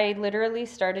I literally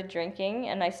started drinking,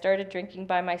 and I started drinking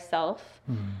by myself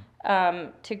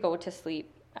to go to sleep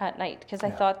at night because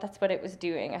I thought that's what it was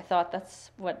doing. I thought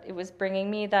that's what it was bringing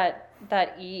me, that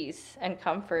ease and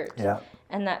comfort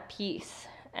and that peace,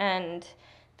 and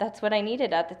that's what I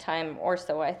needed at the time, or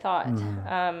so I thought.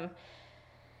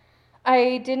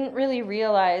 I didn't really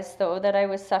realize, though, that I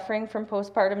was suffering from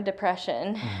postpartum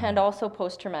depression and also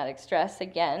post-traumatic stress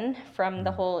again from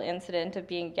the whole incident of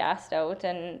being gassed out,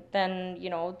 and then,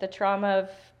 you know, the trauma of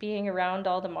being around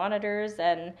all the monitors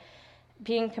and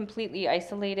being completely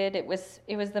isolated. It was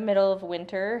the middle of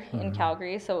winter in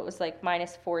Calgary, so it was like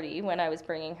 -40 when I was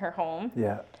bringing her home.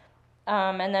 Yeah.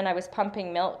 And then I was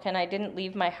pumping milk, and I didn't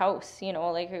leave my house, you know,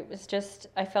 like it was just,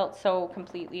 I felt so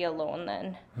completely alone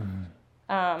then.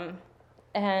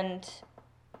 And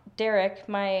Derek,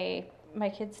 my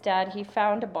kid's dad, he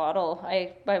found a bottle.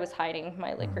 I was hiding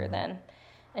my liquor then,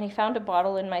 and he found a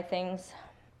bottle in my things,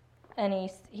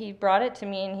 and he brought it to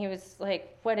me, and he was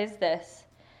like, "What is this?"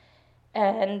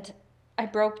 And I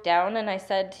broke down, and I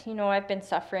said, "You know, I've been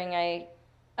suffering. I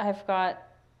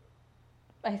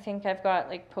think I've got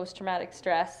like post-traumatic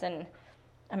stress, and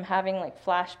I'm having like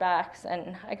flashbacks,"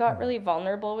 and I got really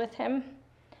vulnerable with him.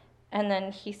 And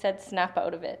then he said, "Snap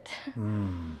out of it."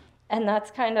 And that's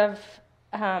kind of,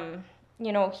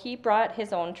 you know, he brought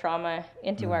his own trauma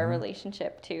into our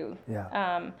relationship too.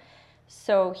 Yeah.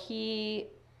 So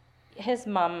his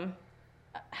mom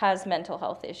has mental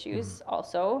health issues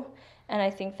also. And I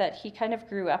think that he kind of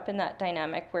grew up in that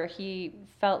dynamic where he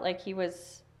felt like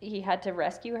he had to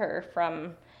rescue her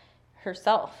from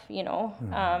herself, you know.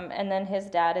 And then his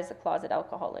dad is a closet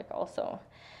alcoholic also.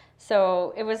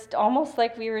 So it was almost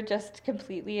like we were just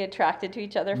completely attracted to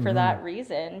each other for that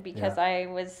reason, because I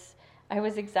was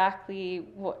exactly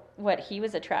what he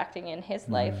was attracting in his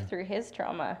life through his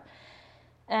trauma.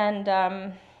 And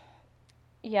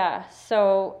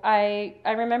so I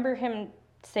remember him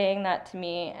saying that to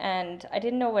me, and I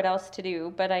didn't know what else to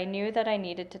do, but I knew that I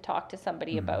needed to talk to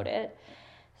somebody about it.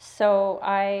 So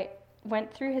I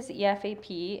went through his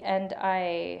EFAP, and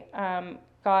I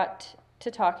got to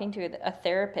talking to a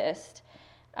therapist,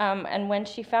 and when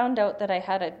she found out that I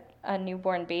had a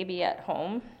newborn baby at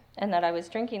home and that I was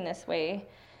drinking this way,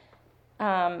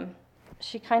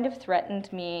 she kind of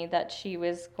threatened me that she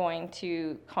was going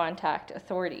to contact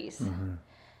authorities.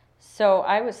 So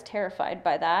I was terrified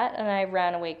by that, and I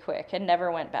ran away quick and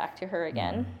never went back to her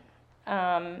again.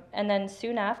 And then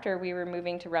soon after, we were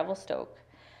moving to Revelstoke.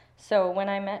 So when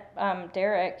I met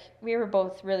Derek, we were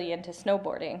both really into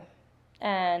snowboarding,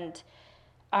 and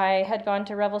I had gone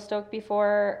to Revelstoke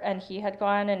before, and he had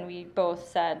gone, and we both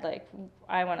said, like,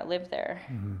 I want to live there.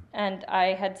 And I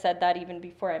had said that even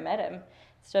before I met him.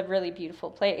 It's a really beautiful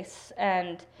place.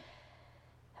 And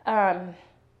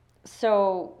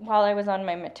so while I was on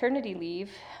my maternity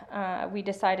leave, we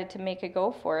decided to make a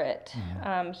go for it.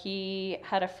 He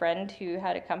had a friend who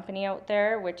had a company out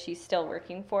there, which he's still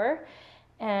working for.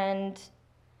 And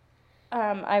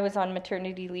I was on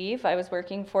maternity leave. I was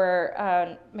working for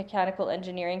a mechanical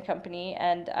engineering company,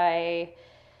 and I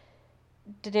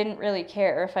didn't really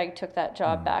care if I took that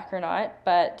job back or not.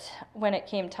 But when it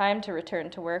came time to return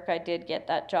to work, I did get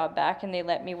that job back, and they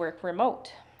let me work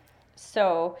remote.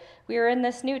 So we were in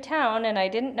this new town, and I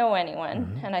didn't know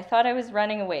anyone, and I thought I was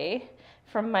running away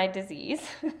from my disease.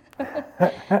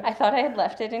 I thought I had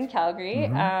left it in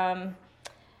Calgary.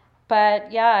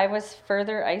 But yeah, I was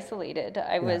further isolated.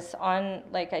 I was on,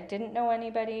 like, I didn't know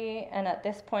anybody, and at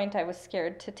this point I was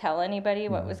scared to tell anybody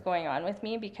what was going on with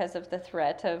me because of the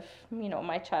threat of, you know,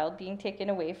 my child being taken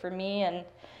away from me. And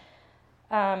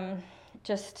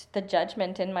just the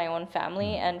judgment in my own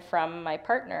family and from my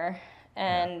partner.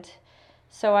 And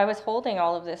so I was holding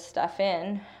all of this stuff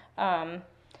in, and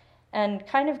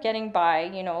kind of getting by,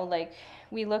 like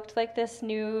we looked like this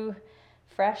new,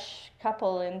 fresh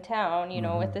couple in town,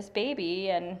 with this baby,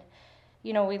 and,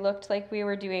 we looked like we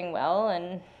were doing well,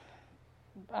 and,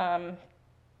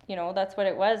 that's what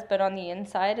it was. But on the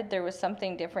inside, there was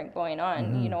something different going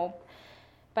on,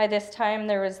 By this time,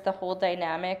 there was the whole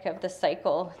dynamic of the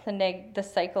cycle, the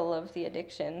cycle of the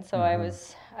addiction. So I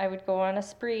would go on a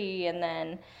spree, and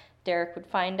then Derek would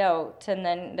find out, and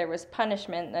then there was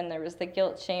punishment, then there was the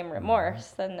guilt, shame, remorse,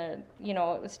 then it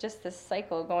was just this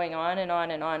cycle going on and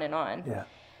on and on and on.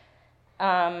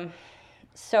 Yeah.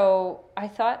 So I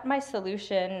thought my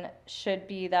solution should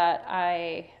be that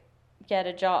I get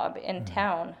a job in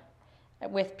town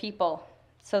with people,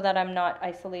 so that I'm not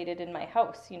isolated in my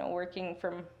house, working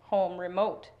from home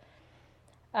remote.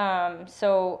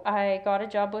 So I got a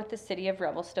job with the city of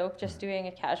Revelstoke, just doing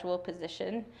a casual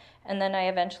position. And then I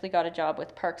eventually got a job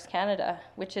with Parks Canada,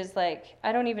 which is like,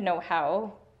 I don't even know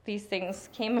how these things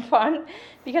came upon,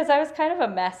 because I was kind of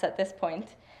a mess at this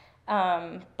point.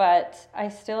 But I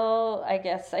still, I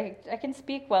guess I can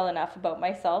speak well enough about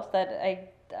myself that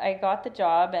I got the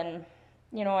job, and,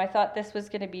 I thought this was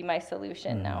going to be my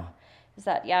solution now. Is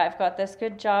that, I've got this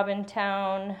good job in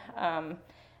town.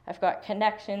 I've got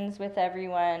connections with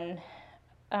everyone.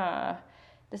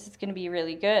 This is going to be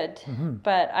really good.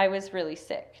 But I was really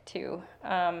sick too.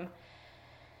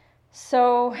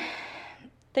 So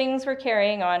things were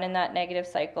carrying on in that negative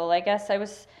cycle. I guess I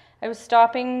was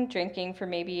stopping drinking for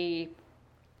maybe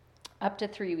up to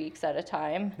 3 weeks at a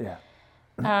time. Yeah.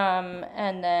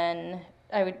 And then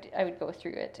I would go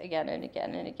through it again and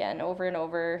again and again, over and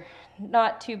over.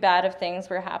 Not too bad of things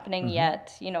were happening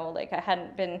yet, like I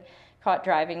hadn't been caught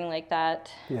driving like that.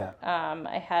 Yeah.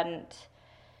 I hadn't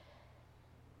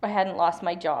lost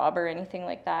my job or anything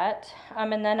like that.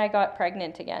 And then I got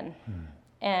pregnant again.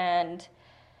 And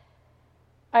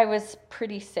I was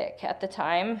pretty sick at the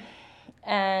time.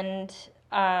 And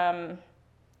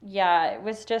it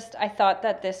was just, I thought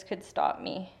that this could stop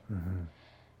me.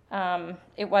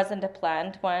 It wasn't a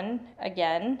planned one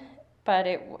again, but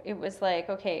it was like,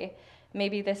 okay,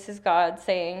 maybe this is God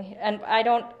saying, and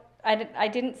I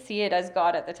didn't see it as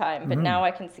God at the time, but now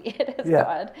I can see it as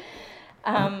God.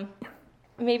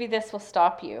 Maybe this will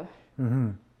stop you.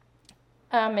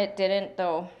 It didn't,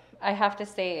 though, I have to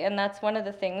say, and that's one of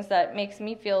the things that makes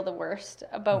me feel the worst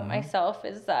about myself,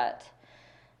 is that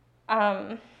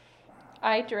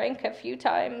I drank a few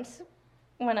times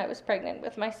when I was pregnant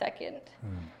with my second.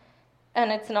 And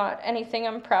it's not anything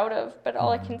I'm proud of, but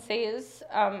all I can say is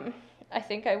I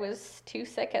think I was too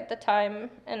sick at the time,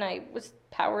 and I was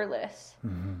powerless.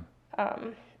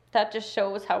 That just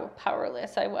shows how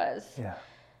powerless I was.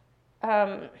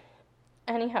 Yeah.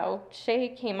 Anyhow, Shay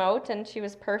came out, and she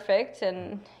was perfect,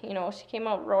 and, she came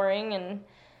out roaring, and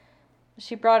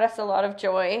she brought us a lot of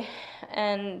joy.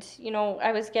 And,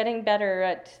 I was getting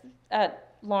better at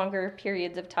longer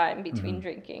periods of time between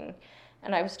drinking.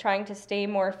 And I was trying to stay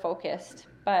more focused.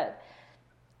 But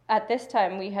at this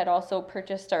time, we had also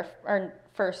purchased our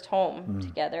first home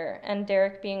together. And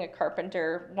Derek, being a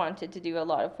carpenter, wanted to do a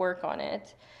lot of work on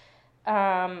it.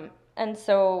 And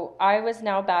so I was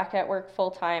now back at work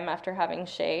full-time after having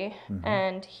Shay.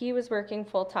 And he was working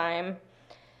full-time.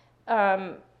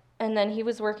 And then he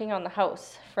was working on the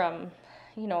house from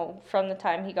the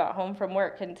time he got home from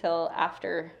work until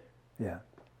after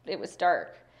it was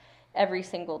dark, every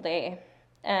single day.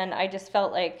 And I just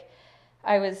felt like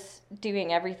I was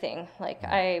doing everything. Like,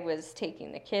 I was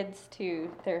taking the kids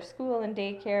to their school and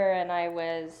daycare, and I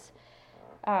was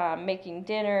making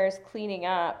dinners, cleaning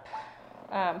up,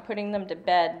 putting them to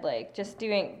bed, like just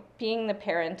being the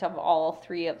parent of all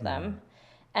three of them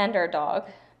and our dog.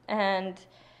 And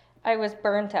I was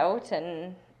burnt out,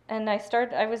 and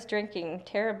I was drinking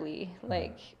terribly.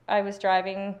 Like, I was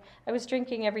drinking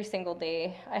every single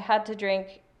day. I had to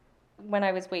drink when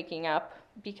I was waking up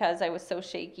because I was so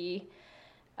shaky.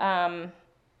 I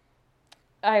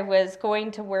was going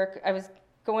to work. I was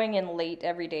going in late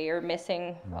every day, or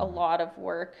missing a lot of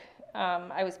work.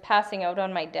 I was passing out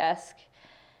on my desk.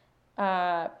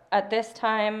 At this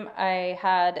time, I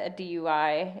had a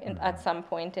DUI at some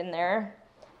point in there.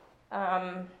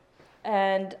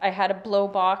 And I had a blow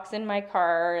box in my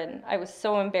car, and I was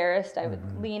so embarrassed. I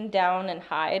would lean down and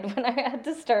hide when I had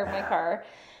to start my car.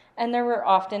 And there were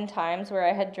often times where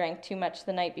I had drank too much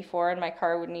the night before and my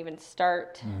car wouldn't even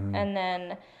start. And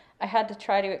then I had to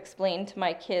try to explain to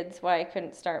my kids why I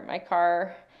couldn't start my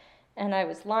car. And I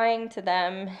was lying to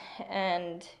them.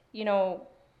 And,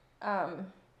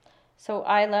 so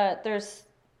Isla, there's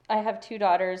I have 2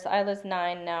 daughters. Isla's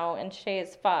 9 now, and Shay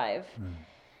is 5.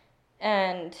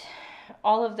 And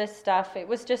all of this stuff, it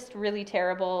was just really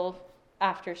terrible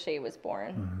after Shay was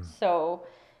born. So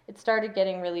it started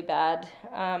getting really bad.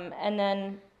 And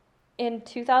then in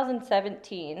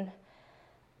 2017,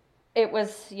 it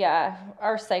was,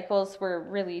 our cycles were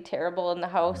really terrible in the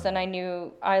house, and I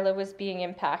knew Isla was being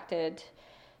impacted.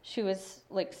 She was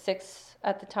like 6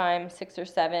 at the time, 6 or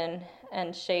 7,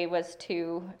 and Shay was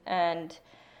 2, and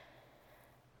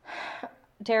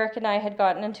Derek and I had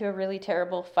gotten into a really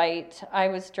terrible fight. I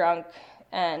was drunk,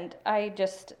 and I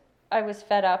was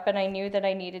fed up, and I knew that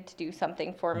I needed to do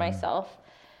something for myself.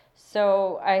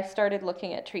 So I started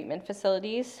looking at treatment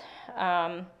facilities,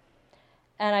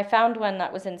 and I found one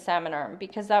that was in Salmon Arm,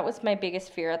 because that was my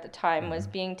biggest fear at the time, was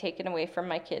being taken away from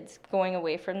my kids, going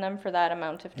away from them for that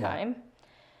amount of time.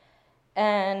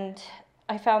 And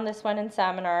I found this one in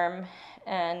Salmon Arm,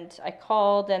 and I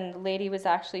called, and the lady was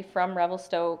actually from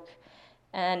Revelstoke,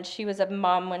 and she was a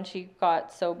mom when she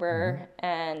got sober,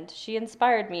 and she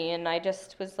inspired me, and I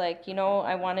just was like,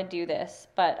 I want to do this,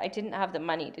 but I didn't have the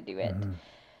money to do it.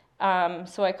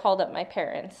 So I called up my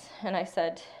parents, and I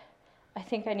said, I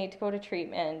think I need to go to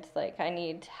treatment, like I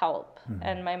need help.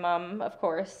 And my mom, of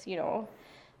course,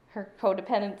 her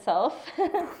codependent self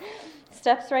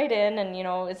steps right in, and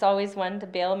is always one to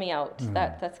bail me out.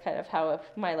 That's kind of how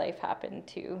my life happened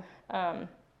too.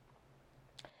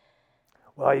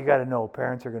 Well, you got to know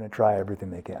parents are going to try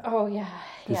everything they can. Oh yeah,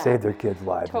 to save their kids'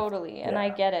 lives. Totally, and I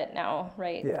get it now,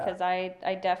 right? Because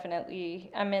I definitely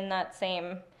am in that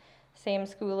same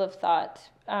school of thought.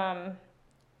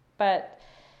 But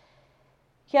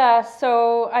yeah,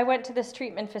 so I went to this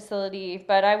treatment facility,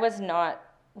 but I was not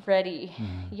ready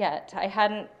yet. I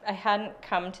hadn't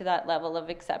come to that level of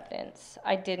acceptance.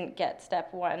 I didn't get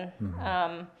step 1.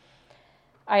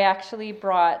 I actually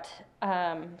brought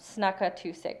Snuka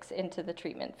 2.6 into the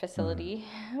treatment facility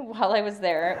while I was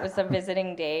there. It was a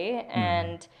visiting day,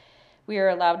 and we were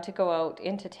allowed to go out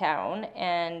into town,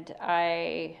 and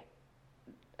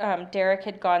Derek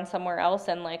had gone somewhere else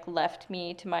and left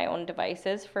me to my own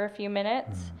devices for a few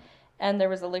minutes, and there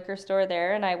was a liquor store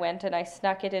there, and I went and I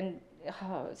snuck it in.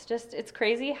 It's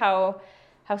crazy how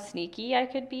sneaky I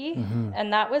could be.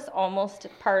 And that was almost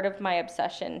part of my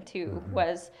obsession too,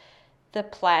 was the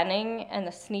planning and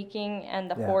the sneaking and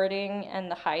the hoarding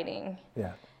and the hiding.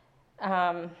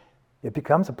 It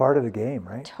becomes a part of the game,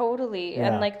 right? Totally.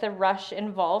 And the rush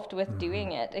involved with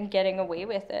doing it and getting away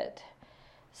with it.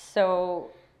 So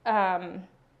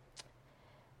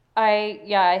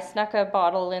I snuck a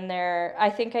bottle in there.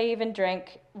 I think I even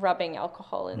drank rubbing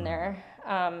alcohol in there,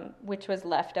 which was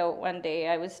left out one day.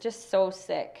 I was just so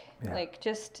sick. I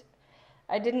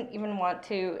didn't even want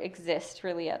to exist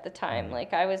really at the time.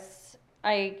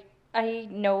 I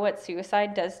know what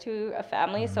suicide does to a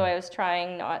family, so I was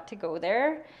trying not to go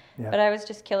there, but I was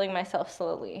just killing myself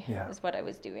slowly, is what I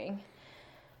was doing.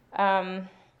 Then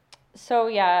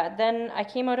I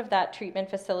came out of that treatment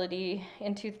facility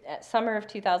in summer of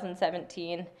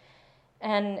 2017,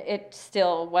 and it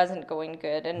still wasn't going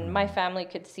good, and my family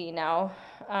could see now.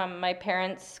 My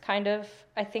parents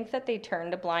I think that they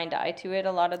turned a blind eye to it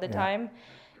a lot of the time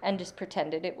and just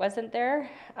pretended it wasn't there.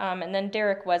 And then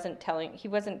Derek he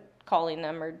wasn't calling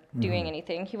them or doing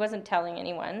anything. He wasn't telling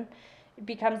anyone. It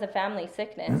becomes a family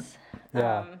sickness.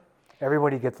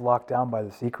 Everybody gets locked down by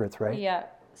the secrets, right? Yeah.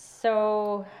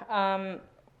 So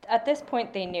at this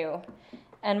point they knew.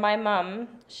 And my mom,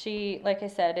 she, like I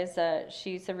said,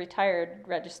 she's a retired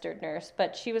registered nurse,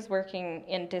 but she was working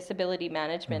in disability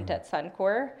management at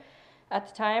Suncor at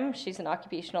the time. She's an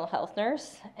occupational health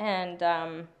nurse. And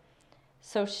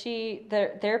so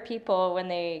their people, when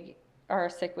they are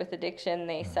sick with addiction,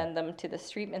 they send them to this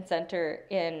treatment center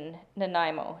in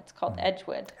Nanaimo. It's called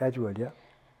Edgewood. Edgewood, yeah.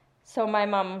 So my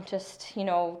mom just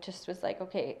was like,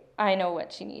 okay, I know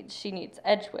what she needs. She needs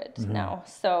Edgewood now.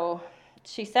 So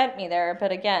she sent me there,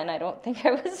 but again, I don't think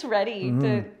I was ready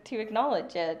to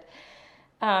acknowledge it.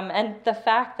 And the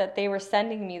fact that they were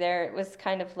sending me there, it was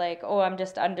kind of like, oh, I'm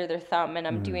just under their thumb and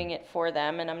I'm doing it for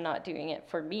them and I'm not doing it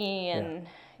for me. And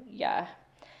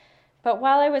But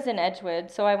while I was in Edgewood,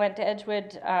 so I went to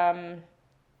Edgewood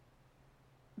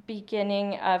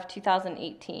beginning of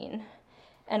 2018.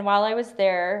 And while I was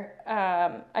there,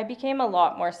 I became a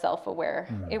lot more self-aware.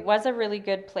 It was a really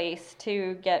good place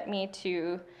to get me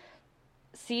to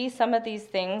see some of these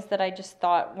things that I just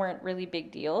thought weren't really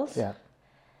big deals.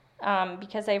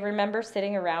 Because I remember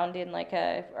sitting around in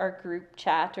our group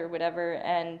chat or whatever,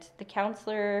 and the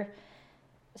counselor,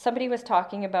 somebody was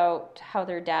talking about how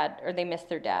they missed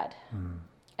their dad.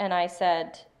 And I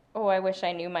said, oh, I wish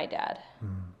I knew my dad.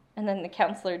 And then the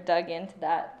counselor dug into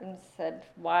that and said,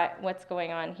 what's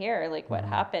going on here? Like, what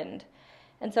happened?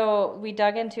 And so we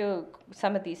dug into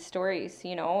some of these stories,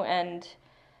 you know, and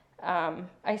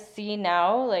I see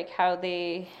now, like, how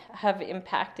they have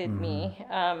impacted me,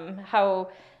 how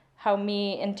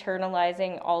me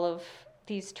internalizing all of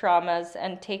these traumas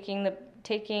and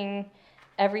taking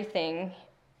everything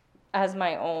as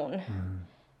my own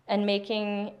and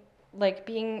making, like,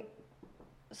 being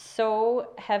so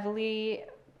heavily,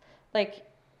 like,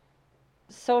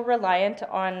 so reliant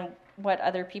on what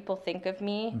other people think of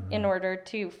me in order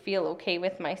to feel okay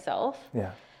with myself.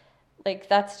 Yeah. Like,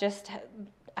 that's just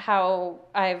how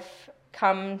I've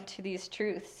come to these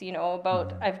truths, you know,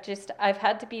 about I've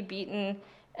had to be beaten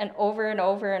and over and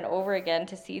over again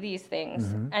to see these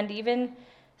things. And even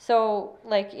so,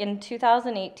 like, in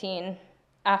 2018,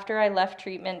 after I left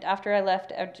treatment, after I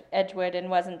left Edgewood and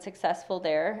wasn't successful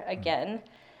there again,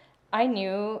 I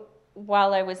knew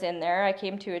while I was in there, I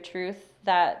came to a truth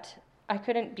that I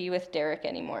couldn't be with Derek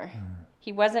anymore.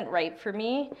 He wasn't right for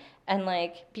me. And,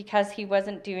 like, because he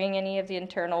wasn't doing any of the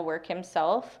internal work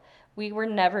himself, we were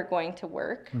never going to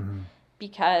work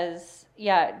because,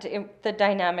 the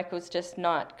dynamic was just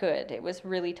not good. It was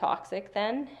really toxic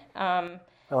then. Well,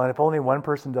 and if only one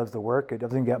person does the work, it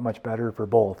doesn't get much better for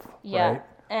both. Yeah. Right?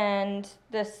 And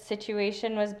the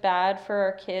situation was bad for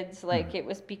our kids. Like, it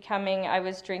was becoming, I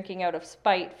was drinking out of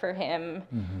spite for him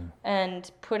and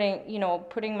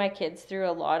putting my kids through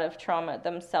a lot of trauma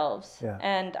themselves. Yeah.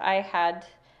 And I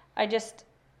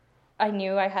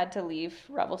knew I had to leave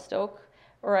Revelstoke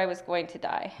or I was going to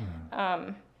die.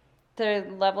 The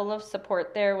level of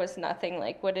support there was nothing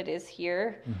like what it is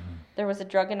here. There was a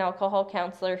drug and alcohol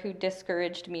counselor who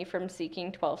discouraged me from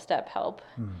seeking 12-step help.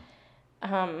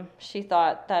 She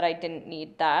thought that I didn't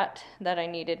need that I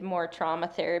needed more trauma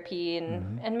therapy,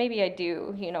 and maybe I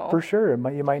do, you know. For sure,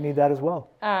 you might need that as well.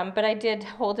 But I did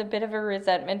hold a bit of a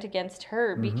resentment against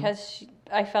her because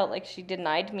I felt like she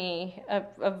denied me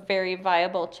a very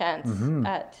viable chance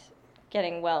at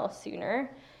getting well sooner.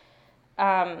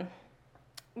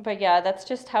 But yeah, that's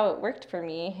just how it worked for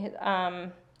me.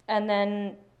 And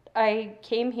then I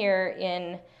came here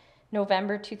in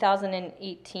November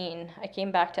 2018. I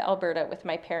came back to Alberta with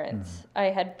my parents. I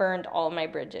had burned all my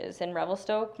bridges in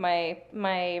Revelstoke.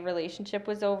 My relationship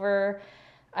was over.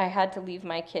 I had to leave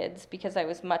my kids because I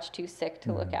was much too sick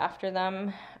to look after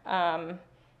them.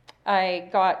 I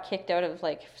got kicked out of,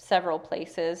 like, several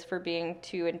places for being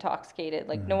too intoxicated.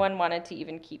 Like, no one wanted to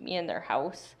even keep me in their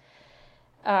house.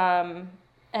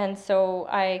 And so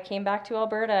I came back to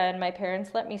Alberta, and my parents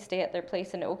let me stay at their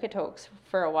place in Okotoks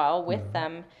for a while with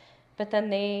them. But then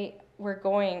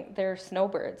they're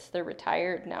snowbirds. They're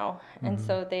retired now. And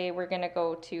so they were going to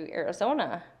go to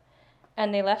Arizona.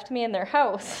 And they left me in their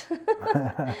house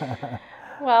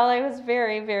while I was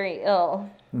very, very ill,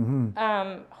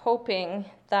 hoping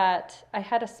that I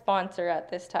had a sponsor at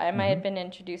this time. I had been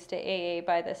introduced to AA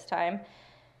by this time,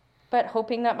 but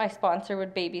hoping that my sponsor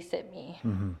would babysit me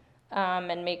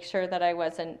and make sure that I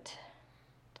wasn't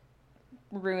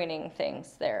ruining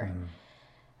things there.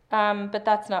 But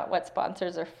that's not what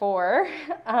sponsors are for.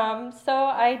 So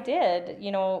I did,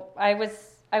 you know, I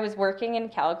was working in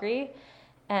Calgary,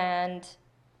 and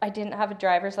I didn't have a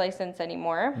driver's license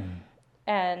anymore.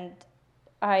 And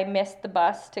I missed the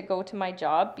bus to go to my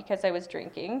job because I was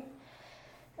drinking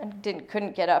and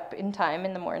couldn't get up in time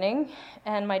in the morning.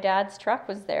 And my dad's truck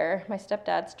was there. My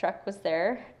stepdad's truck was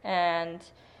there. And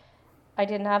I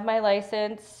didn't have my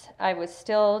license. I was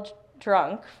still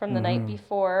drunk from the night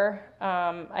before.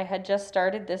 I had just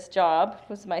started this job. It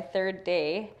was my third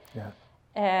day. Yeah.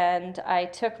 And I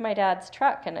took my dad's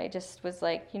truck, and I just was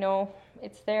like, you know,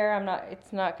 it's there. It's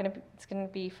going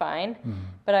to be fine.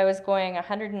 But I was going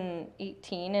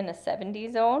 118 in a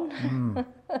 70 zone.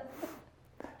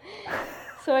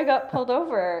 So I got pulled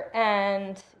over,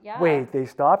 and yeah. Wait, they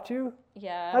stopped you?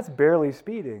 Yeah. That's barely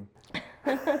speeding.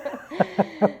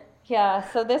 Yeah,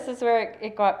 so this is where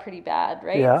it got pretty bad,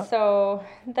 right? Yeah. So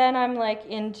then I'm, like,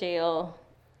 in jail.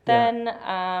 Then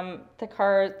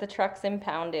the truck's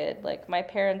impounded. Like, my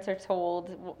parents are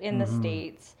told in the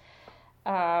States.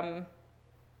 I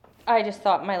just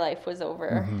thought my life was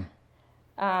over.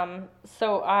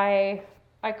 So I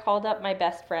called up my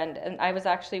best friend, and I was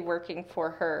actually working for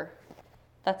her.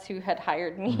 That's who had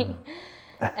hired me.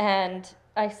 And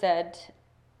I said,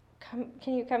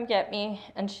 can you come get me?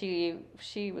 And she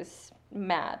was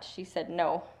mad. She said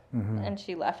no. And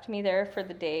she left me there for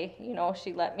the day. You know,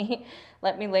 she let me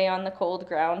lay on the cold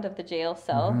ground of the jail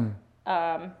cell.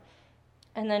 And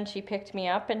then she picked me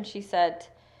up, and she said,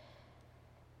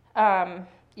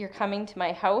 you're coming to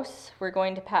my house. We're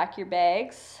going to pack your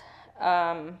bags.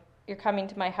 you're coming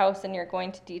to my house and you're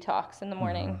going to detox in the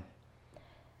morning.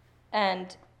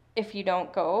 And if you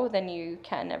don't go, then you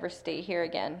can never stay here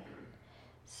again.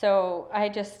 So I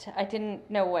didn't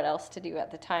know what else to do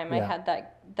at the time. I had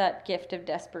that gift of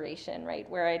desperation, right?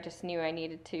 Where I just knew I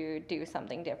needed to do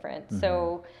something different.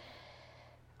 So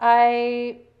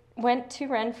I went to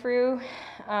Renfrew,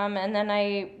 and then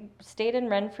I stayed in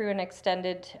Renfrew an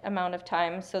extended amount of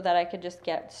time so that I could just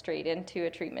get straight into a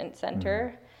treatment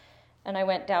center. And I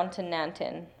went down to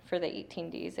Nanton for the 18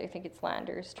 days. I think it's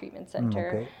Landers Treatment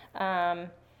Center.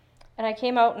 And I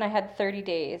came out and I had 30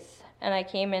 days. And I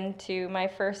came into my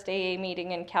first AA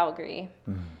meeting in Calgary.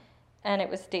 And it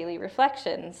was Daily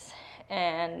Reflections.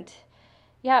 And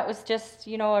yeah, it was just,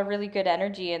 a really good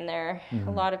energy in there.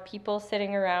 A lot of people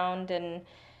sitting around, and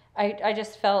I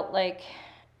just felt like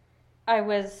I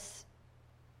was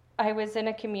in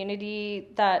a community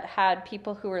that had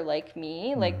people who were like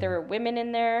me. Like there were women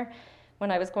in there.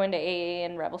 When I was going to AA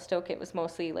in Revelstoke, it was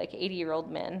mostly like 80-year-old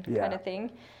men kind of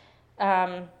thing.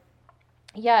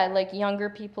 Like younger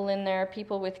people in there,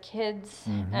 people with kids.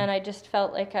 And I just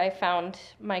felt like I found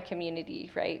my community,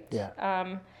 right?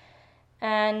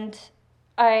 And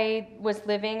I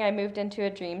moved into a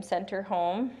Dream Center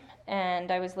home,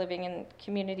 and I was living in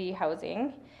community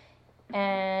housing.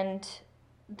 And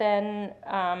then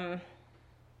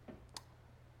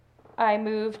I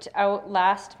moved out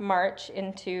last March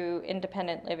into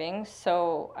independent living.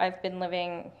 So I've been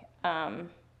living,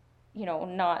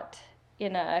 not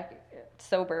in a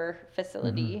sober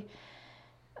facility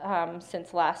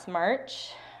since last March.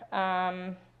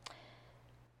 I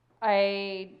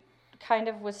kind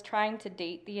of was trying to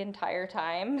date the entire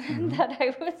time that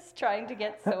I was trying to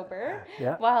get sober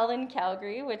while in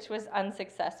Calgary, which was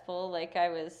unsuccessful. Like I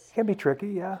was... It can be tricky,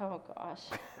 yeah. Oh gosh.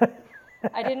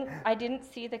 I didn't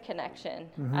see the connection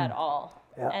at all.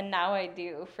 And now I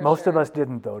do, for Most sure. of us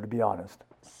didn't, though, to be honest.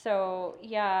 So,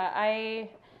 yeah, I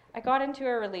got into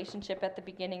a relationship at the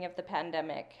beginning of the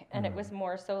pandemic, and it was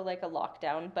more so like a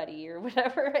lockdown buddy or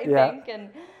whatever, I think.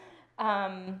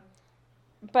 And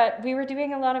but we were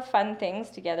doing a lot of fun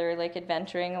things together, like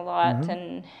adventuring a lot.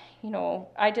 And,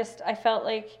 I felt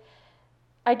like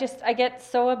I get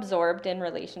so absorbed in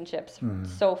relationships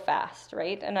so fast,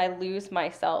 right? And I lose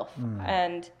myself.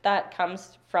 And that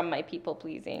comes from my people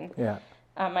pleasing.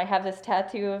 I have this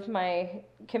tattoo of my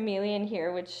chameleon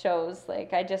here, which shows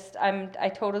like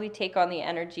I totally take on the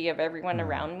energy of everyone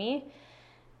around me.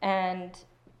 And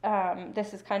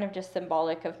this is kind of just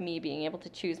symbolic of me being able to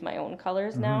choose my own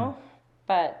colors now.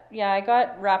 But yeah, I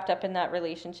got wrapped up in that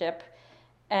relationship.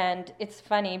 And it's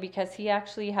funny because he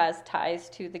actually has ties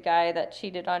to the guy that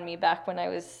cheated on me back when I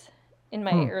was in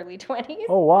my early 20s.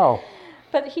 Oh, wow.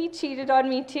 But he cheated on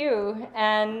me too.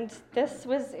 And this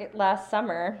was last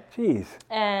summer. Jeez.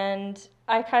 And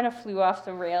I kind of flew off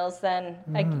the rails then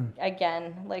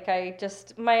again. Like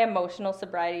my emotional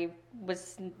sobriety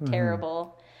was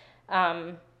terrible.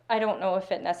 I don't know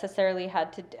if it necessarily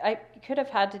could have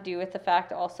had to do with the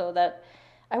fact also that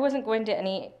I wasn't going to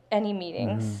any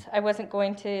meetings. I wasn't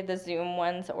going to the Zoom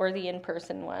ones or the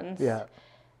in-person ones.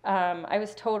 I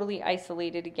was totally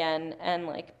isolated again and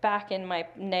like back in my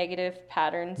negative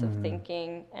patterns of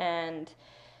thinking, and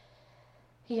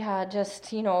just,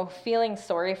 feeling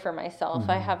sorry for myself.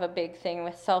 I have a big thing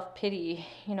with self-pity,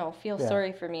 feel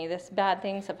sorry for me. Bad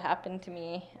things have happened to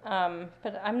me.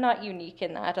 But I'm not unique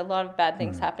in that. A lot of bad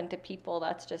things happen to people.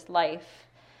 That's just life.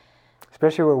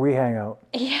 Especially where we hang out.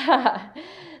 Yeah.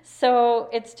 So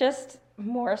it's just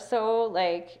more so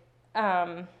like,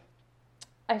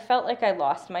 I felt like I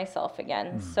lost myself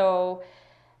again. So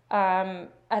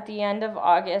at the end of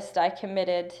August, I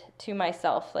committed to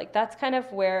myself. Like that's kind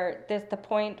of where the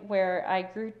point where I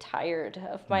grew tired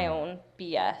of my own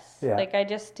BS. Like I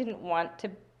just didn't want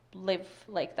to live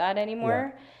like that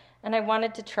anymore. And I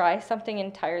wanted to try something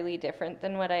entirely different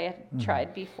than what I had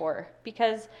tried before.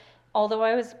 Because although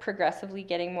I was progressively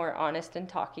getting more honest and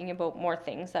talking about more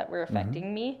things that were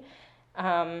affecting me,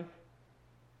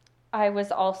 I was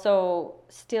also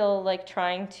still like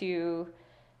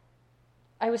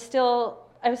I was still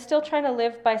trying to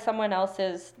live by someone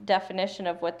else's definition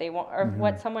of what they want or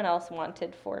what someone else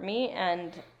wanted for me,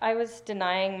 and I was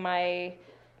denying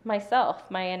myself,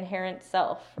 my inherent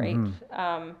self, right?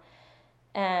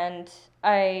 And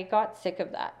I got sick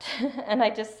of that. And I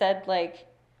just said like,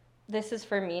 this is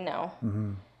for me now.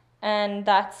 And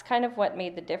that's kind of what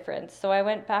made the difference. So I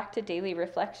went back to Daily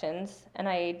Reflections, and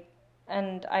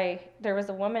there was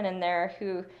a woman in there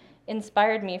who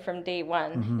inspired me from day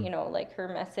one. Like her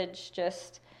message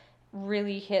just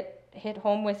really hit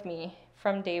home with me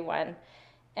from day one.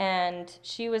 And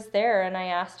she was there, and I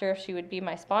asked her if she would be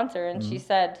my sponsor, and she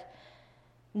said,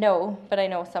 No, but I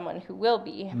know someone who will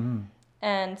be.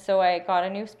 And so I got a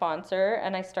new sponsor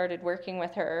and I started working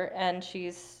with her, and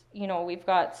she's, you know, we've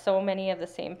got so many of the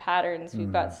same patterns.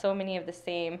 We've got so many of the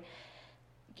same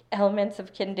elements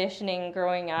of conditioning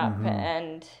growing up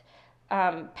and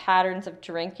patterns of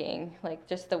drinking, like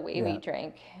just the way we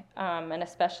drank. And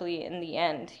especially in the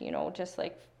end, you know,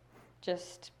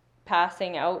 just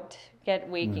passing out,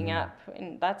 waking up,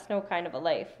 and that's no kind of a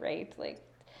life, right? Like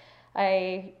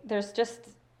there's just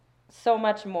so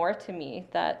much more to me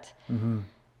that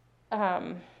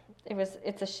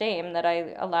it's a shame that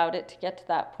I allowed it to get to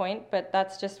that point, but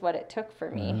that's just what it took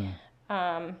for me.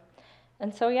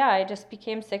 And so, yeah, I just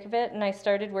became sick of it, and I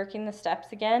started working the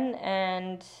steps again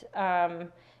and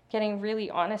getting really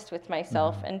honest with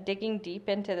myself and digging deep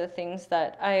into the things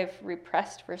that I've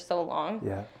repressed for so long.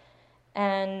 Yeah.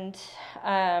 And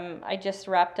I just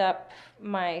wrapped up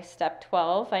my step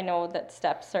 12. I know that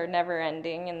steps are never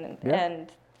ending,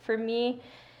 and for me,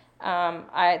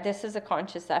 this is a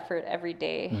conscious effort every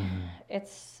day.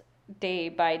 It's day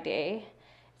by day.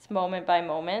 It's moment by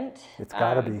moment. It's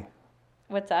gotta be.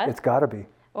 What's that? It's gotta be.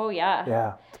 Oh yeah.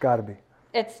 Yeah, it's gotta be.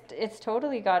 It's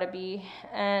totally gotta be,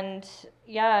 and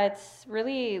yeah, it's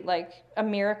really like a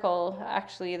miracle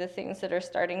actually. The things that are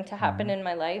starting to happen in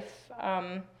my life.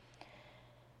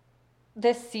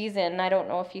 This season, I don't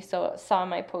know if you saw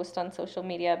my post on social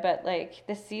media, but like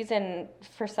this season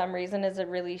for some reason is a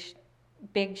really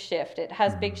big shift. It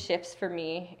has big shifts for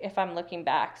me if I'm looking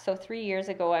back. So 3 years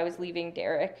ago, I was leaving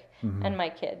Derek and my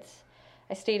kids.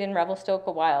 I stayed in Revelstoke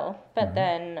a while, but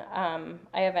then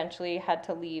I eventually had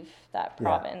to leave that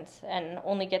province and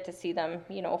only get to see them,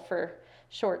 you know, for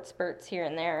short spurts here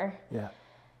and there. Yeah.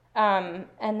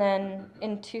 And then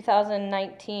in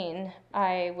 2019,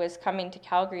 I was coming to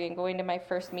Calgary and going to my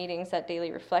first meetings at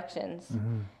Daily Reflections.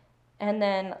 And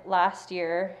then last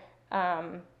year,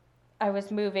 I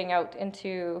was moving out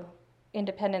into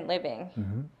independent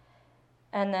living.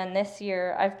 And then this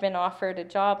year, I've been offered a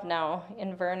job now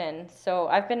in Vernon. So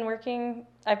I've been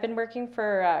working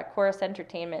for Chorus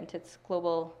Entertainment. It's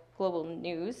global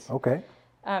news. Okay.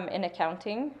 In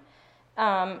accounting.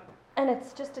 And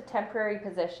it's just a temporary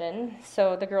position.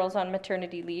 So the girl's on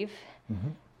maternity leave.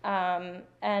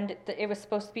 And it was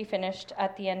supposed to be finished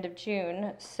at the end of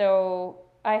June. So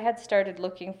I had started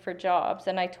looking for jobs,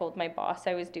 and I told my boss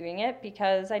I was doing it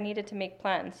because I needed to make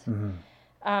plans.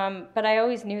 But I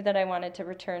always knew that I wanted to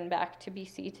return back to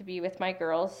BC to be with my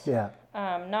girls. Yeah.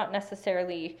 Not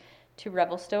necessarily to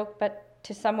Revelstoke, but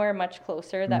to somewhere much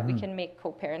closer that we can make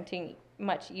co-parenting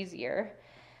much easier.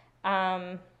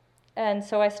 And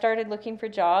so I started looking for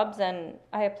jobs, and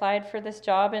I applied for this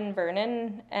job in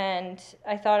Vernon, and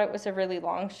I thought it was a really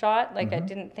long shot. Like I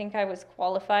didn't think I was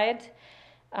qualified.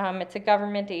 It's a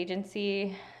government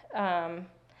agency. And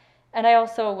I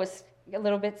also was a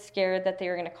little bit scared that they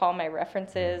were going to call my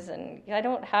references, and I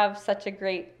don't have such a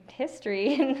great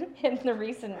history in the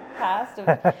recent past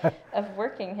of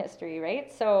working history, right?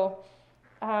 So,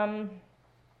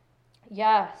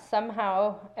 yeah,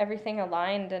 somehow everything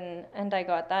aligned, and I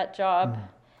got that job.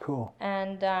 Cool.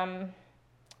 And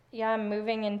yeah, I'm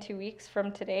moving in 2 weeks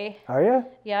from today. Are you?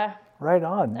 Yeah. Right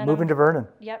on. And Moving to Vernon.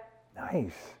 Yep.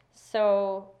 Nice.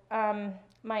 So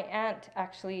my aunt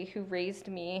actually, who raised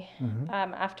me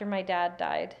after my dad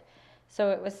died, so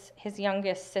it was his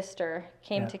youngest sister,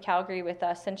 came to Calgary with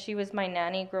us, and she was my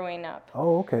nanny growing up.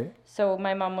 Oh, okay. So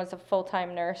my mom was a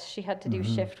full-time nurse. She had to do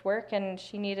shift work, and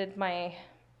she needed my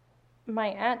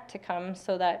aunt to come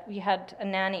so that we had a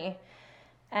nanny,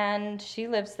 and she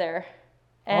lives there.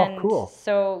 And cool.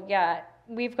 So yeah,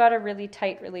 we've got a really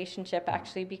tight relationship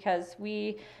actually, because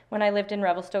when I lived in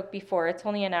Revelstoke before, it's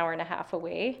only an hour and a half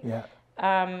away. Yeah.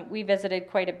 We visited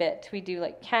quite a bit. We do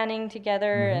like canning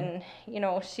together, and you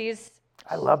know,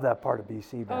 I love that part of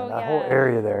BC, man. Oh, that yeah. whole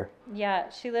area there. Yeah,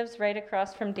 she lives right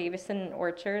across from Davison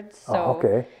Orchards. So, Oh,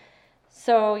 okay.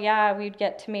 So yeah, we'd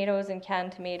get tomatoes and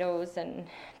canned tomatoes and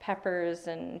peppers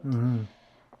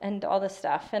and all this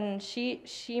stuff, and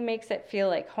she makes it feel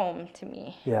like home to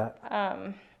me. Yeah.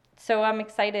 So I'm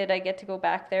excited. I get to go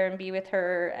back there and be with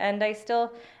her, and I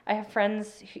have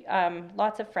friends,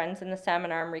 lots of friends in the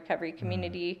Salmon Arm recovery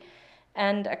community,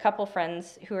 and a couple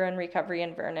friends who are in recovery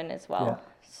in Vernon as well. Yeah.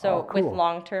 So cool. with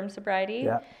long-term sobriety.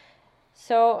 Yeah.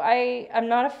 So I'm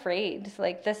not afraid.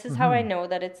 Like, this is how I know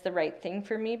that it's the right thing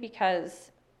for me,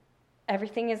 because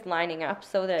everything is lining up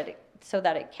so that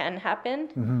it can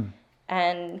happen.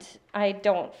 And I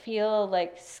don't feel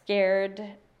like scared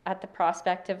at the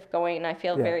prospect of going. I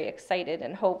feel very excited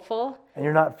and hopeful. And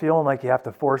you're not feeling like you have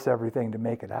to force everything to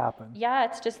make it happen. Yeah,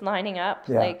 it's just lining up.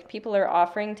 Yeah. Like, people are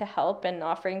offering to help and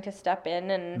offering to step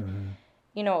in, and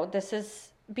you know, this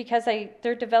is because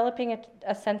they're developing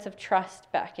a sense of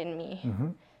trust back in me. Mm-hmm.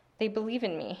 They believe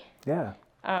in me. Yeah.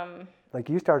 Like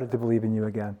you started to believe in you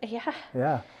again. Yeah.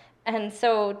 Yeah. And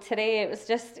so today it was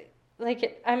just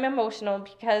like, I'm emotional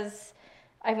because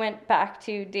I went back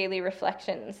to daily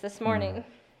reflections this morning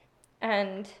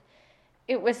and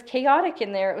it was chaotic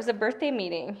in there. It was a birthday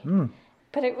meeting,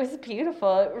 but it was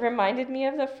beautiful. It reminded me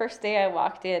of the first day I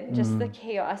walked in, just the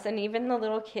chaos, and even the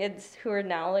little kids who are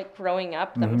now like growing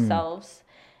up themselves.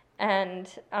 And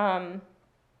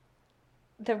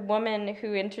the woman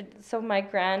who so my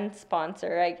grand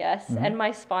sponsor, I guess, and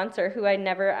my sponsor, who I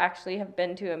never actually have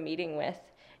been to a meeting with,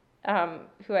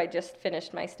 who I just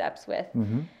finished my steps with,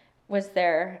 was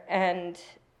there. And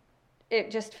it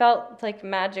just felt like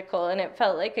magical, and it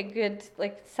felt like a good,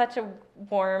 like such a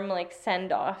warm, like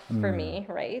send off for me,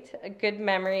 right? Good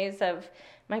memories of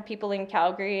my people in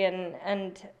Calgary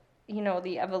and you know,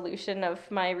 the evolution of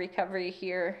my recovery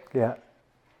here. Yeah.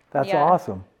 That's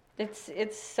awesome.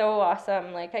 It's so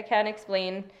awesome. Like, I can't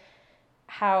explain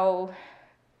how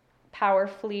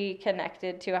powerfully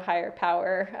connected to a higher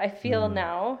power I feel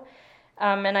now.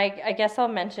 And I guess I'll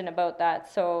mention about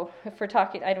that. So if we're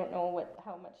talking, I don't know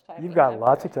how much time you've got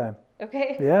lots of time.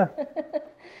 Okay. Yeah.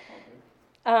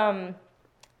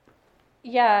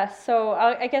 Yeah. So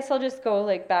I guess I'll just go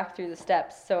like back through the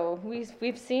steps. So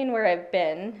we've seen where I've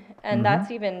been, and that's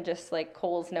even just like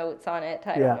Cole's notes on it.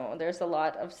 I don't know. There's a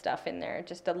lot of stuff in there,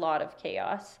 just a lot of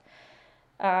chaos.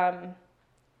 But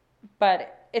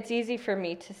it's easy for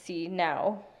me to see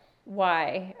now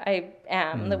why I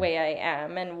am the way I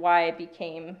am and why I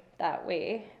became that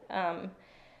way.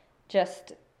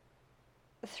 Just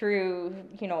through,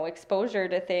 you know, exposure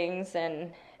to things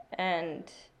and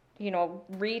you know,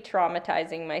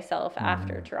 re-traumatizing myself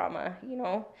after trauma, you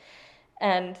know.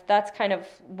 And that's kind of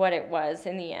what it was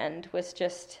in the end, was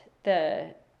just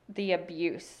the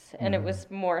abuse. And it was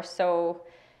more so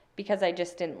because I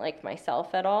just didn't like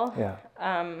myself at all. Yeah.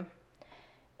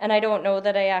 And I don't know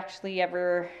that I actually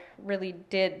ever really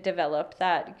did develop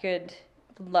that good,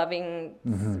 loving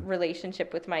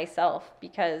relationship with myself,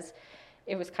 because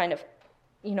it was kind of,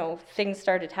 you know, things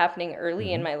started happening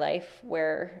early in my life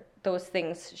where those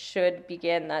things should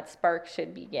begin, that spark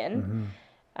should begin.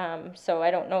 So I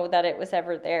don't know that it was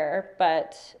ever there,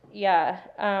 but yeah,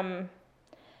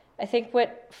 I think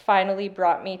what finally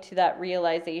brought me to that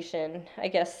realization, I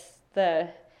guess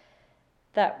the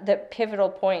pivotal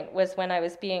point was when I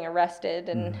was being arrested,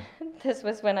 and this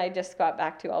was when I just got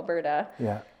back to Alberta.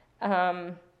 Yeah.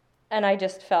 And I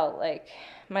just felt like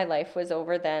my life was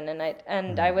over then,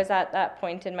 and I was at that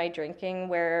point in my drinking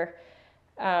where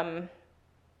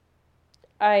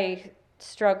I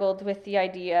struggled with the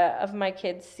idea of my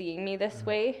kids seeing me this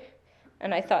way,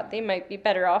 and I thought they might be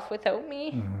better off without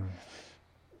me.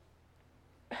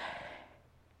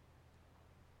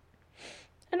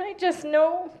 And I just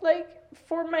know, like,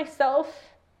 for myself,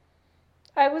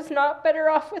 I was not better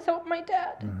off without my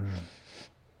dad.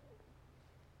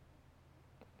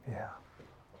 Yeah.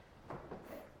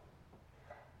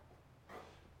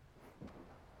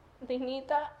 They need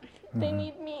that. They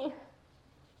need me.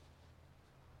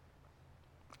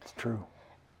 It's true.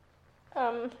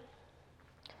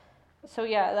 So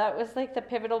yeah, that was like the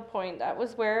pivotal point. That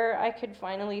was where I could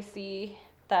finally see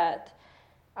that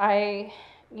I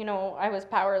was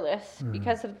powerless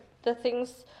because of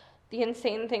the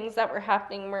insane things that were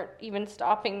happening weren't even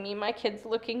stopping me. My kids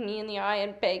looking me in the eye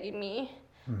and begging me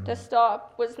to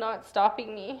stop was not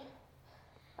stopping me.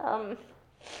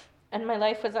 And my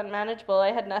life was unmanageable.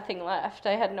 I had nothing left.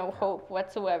 I had no hope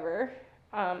whatsoever.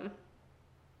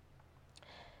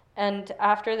 And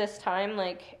after this time,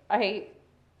 like, I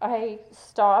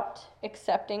stopped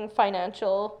accepting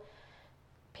financial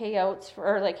payouts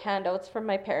or like handouts from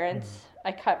my parents.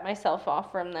 I cut myself off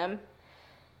from them.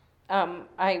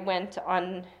 I went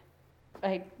on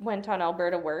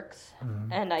Alberta Works,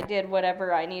 and I did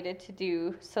whatever I needed to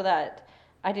do so that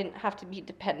I didn't have to be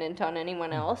dependent on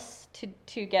anyone else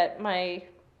to get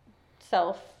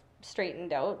myself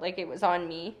straightened out. Like, it was on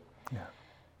me. Yeah.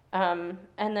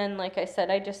 And then, like I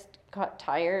said, I just got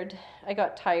tired. I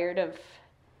got tired of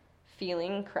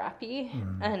feeling crappy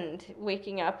and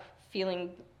waking up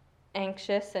feeling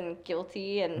anxious and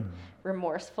guilty and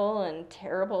remorseful and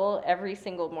terrible every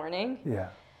single morning. Yeah.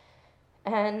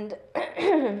 And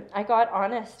I got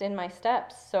honest in my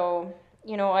steps. So,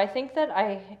 you know, I think that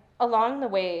along the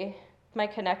way, my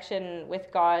connection with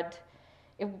God,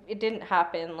 it didn't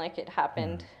happen like it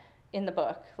happened in the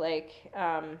book. Like,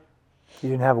 you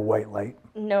didn't have a white light?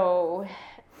 No.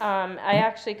 I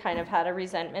actually kind of had a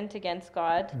resentment against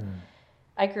God.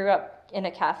 I grew up in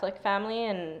a Catholic family,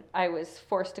 and I was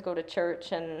forced to go to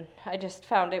church, and I just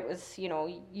found it was,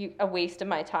 a waste of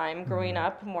my time growing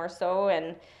up, more so.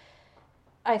 And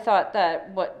I thought that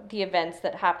what the events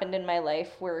that happened in my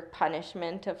life were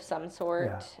punishment of some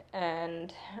sort.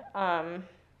 And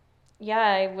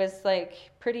I was like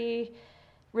pretty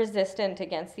resistant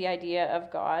against the idea of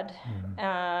God.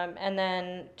 And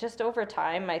then just over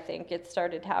time, I think it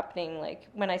started happening, like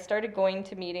when I started going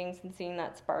to meetings and seeing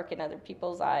that spark in other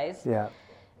people's eyes.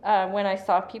 When I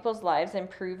saw people's lives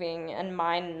improving and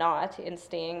mine not, in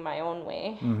staying my own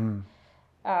way.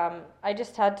 I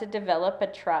just had to develop a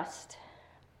trust.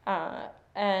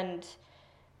 And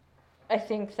I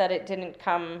think that it didn't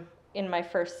come in my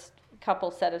first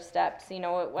couple set of steps. It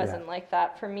wasn't like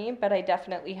that for me, but I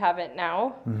definitely have it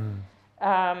now.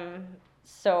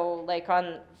 So like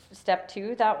on step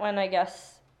 2, that one, I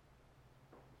guess,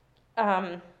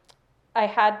 I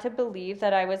had to believe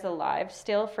that I was alive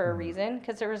still for a reason,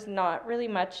 because there was not really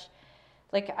much,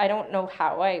 like, I don't know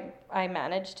how I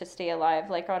managed to stay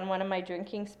alive. Like on one of my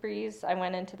drinking sprees, I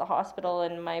went into the hospital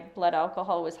and my blood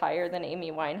alcohol was higher than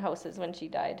Amy Winehouse's when she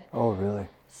died. Oh, really?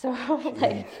 So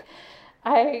like,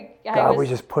 we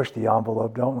just push the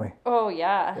envelope, don't we? Oh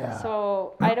yeah.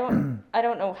 So I don't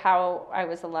know how I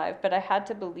was alive, but I had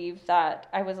to believe that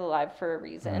I was alive for a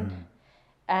reason.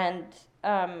 And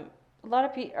a lot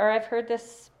of people, or I've heard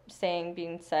this saying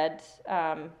being said,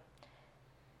 God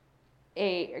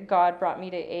brought me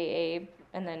to AA,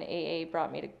 and then AA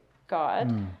brought me to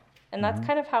God. And that's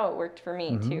kind of how it worked for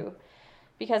me too.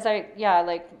 Because like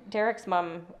Derek's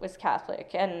mom was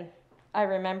Catholic, and I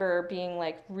remember being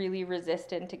like really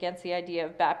resistant against the idea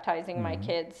of baptizing my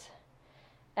kids,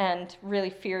 and really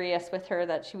furious with her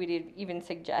that she would even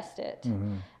suggest it.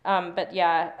 But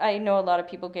yeah, I know a lot of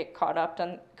people get caught up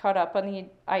on the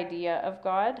idea of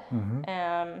God.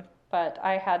 But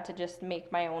I had to just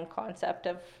make my own concept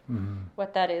of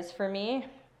what that is for me.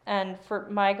 And for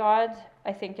my God,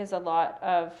 I think, is a lot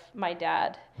of my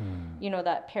dad,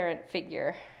 that parent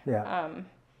figure.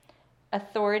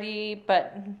 Authority,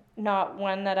 but not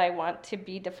one that I want to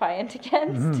be defiant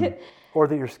against. Or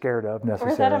that you're scared of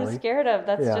necessarily. Or that I'm scared of.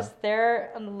 That's just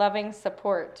their loving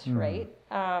support, right?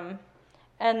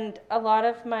 And a lot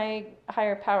of my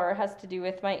higher power has to do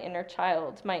with my inner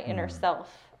child, my inner self.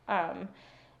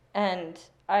 And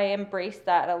I embrace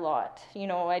that a lot.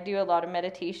 I do a lot of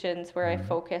meditations where I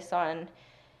focus on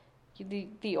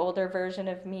the older version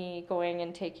of me going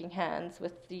and taking hands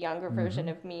with the younger version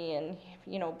of me, and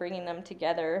bringing them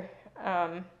together.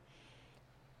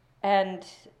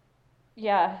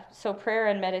 So prayer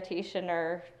and meditation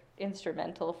are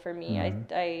instrumental for me.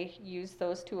 I use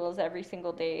those tools every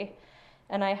single day,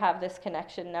 and I have this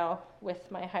connection now with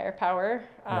my higher power.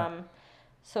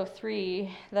 So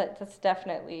 3, that's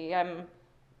definitely,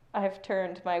 I've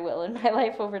turned my will and my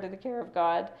life over to the care of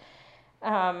God.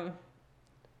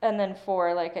 And then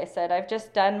 4, like I said, I've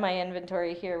just done my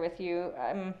inventory here with you.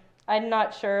 I'm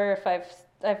not sure if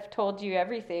I've told you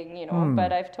everything,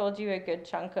 but I've told you a good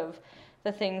chunk of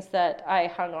the things that I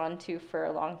hung on to for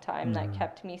a long time that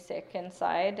kept me sick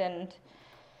inside. And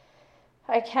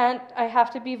I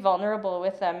have to be vulnerable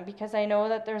with them, because I know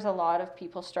that there's a lot of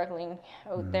people struggling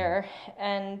out there.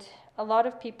 And a lot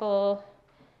of people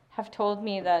have told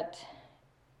me that,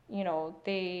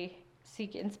 they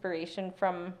seek inspiration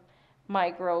from my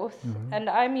growth. And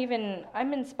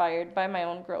I'm inspired by my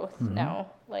own growth now.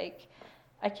 Like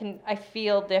I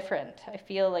feel different. I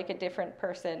feel like a different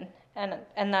person.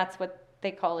 And that's what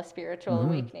they call a spiritual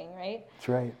awakening, right? That's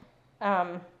right.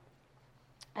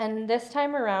 And this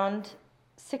time around,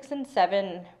 6 and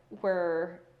 7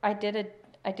 I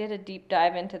did a deep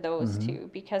dive into those two,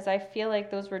 because I feel like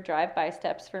those were drive-by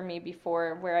steps for me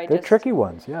before, where they're tricky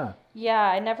ones, yeah. Yeah,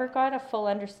 I never got a full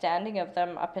understanding of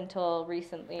them up until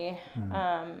recently.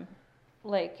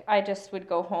 Like I just would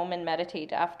go home and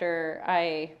meditate after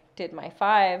I did my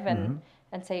 5 and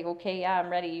say, okay, yeah, I'm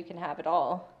ready, you can have it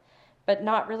all. But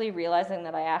not really realizing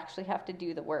that I actually have to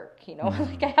do the work,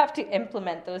 like I have to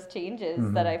implement those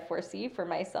changes that I foresee for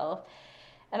myself.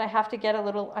 And I have to get a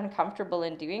little uncomfortable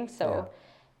in doing so. Yeah.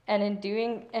 And in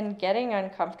doing and getting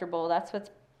uncomfortable, that's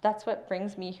what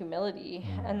brings me humility.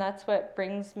 And that's what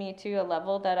brings me to a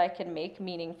level that I can make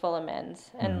meaningful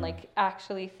amends and like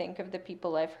actually think of the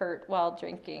people I've hurt while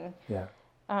drinking. Yeah.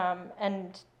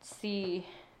 And see,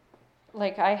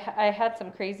 like I had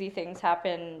some crazy things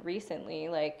happen recently.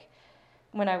 Like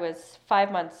when I was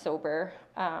 5 months sober,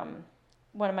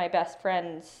 one of my best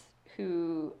friends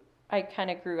who I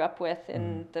kind of grew up with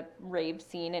in the rave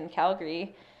scene in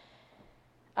Calgary,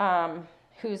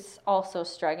 who's also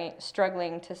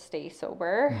struggling to stay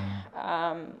sober,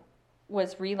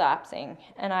 was relapsing,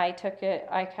 and I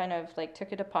kind of like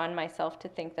took it upon myself to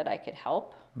think that I could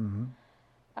help.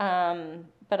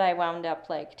 But I wound up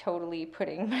like totally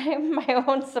putting my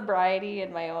own sobriety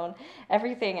and my own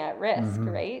everything at risk,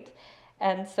 right?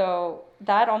 And so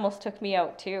that almost took me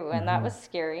out too, and that was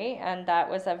scary, and that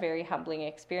was a very humbling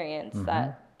experience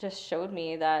that just showed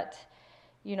me that,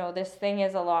 you know, this thing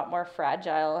is a lot more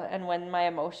fragile, and when my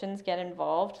emotions get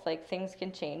involved, like things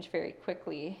can change very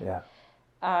quickly.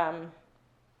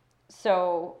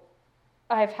 So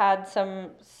I've had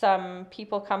some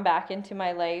people come back into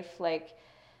my life. Like,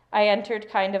 I entered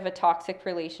kind of a toxic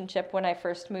relationship when I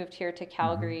first moved here to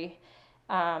Calgary,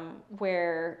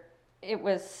 where it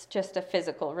was just a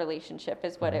physical relationship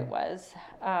is what it was.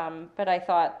 But I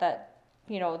thought that,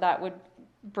 you know, that would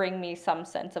bring me some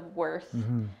sense of worth.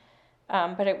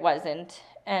 But it wasn't.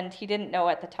 And he didn't know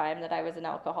at the time that I was an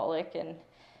alcoholic, and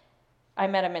I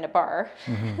met him in a bar.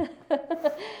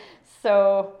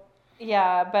 So,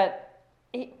 yeah, but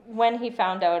when he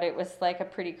found out, it was like a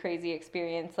pretty crazy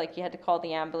experience. Like, he had to call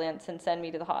the ambulance and send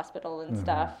me to the hospital and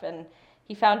stuff. And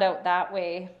he found out that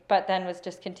way, but then was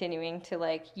just continuing to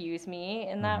like use me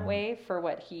in that way for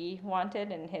what he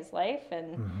wanted in his life.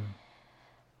 And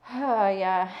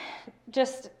yeah,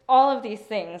 just all of these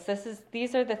things.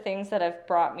 These are the things that have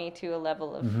brought me to a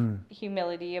level of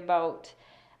humility about,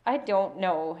 I don't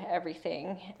know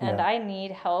everything, and I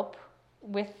need help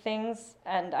with things,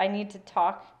 and I need to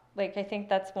talk. Like, I think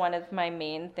that's one of my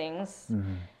main things,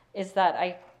 is that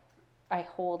I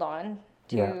hold on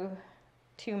to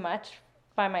too much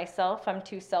by myself. I'm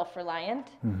too self-reliant.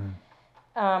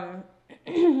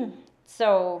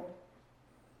 So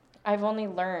I've only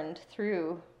learned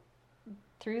through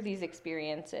these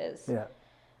experiences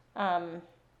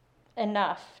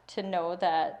enough to know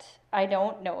that I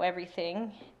don't know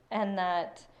everything, and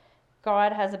that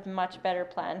God has a much better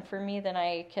plan for me than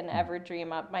I can ever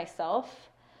dream up myself.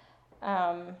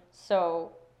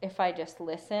 So if I just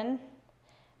listen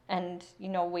and, you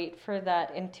know, wait for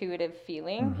that intuitive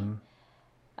feeling,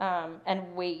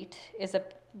 and wait is a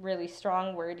really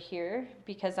strong word here,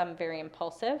 because I'm very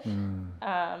impulsive.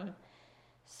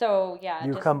 So yeah,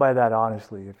 you come by that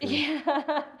honestly. If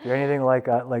you're anything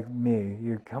like me,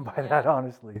 you come by that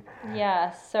honestly.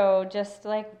 Yeah. So just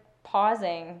like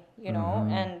pausing, you know,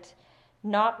 and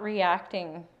not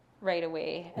reacting right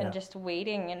away, and just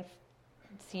waiting and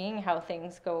seeing how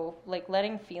things go, like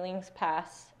letting feelings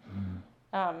pass.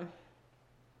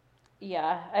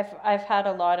 Yeah, I've had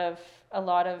a lot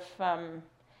of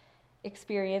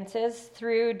experiences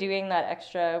through doing that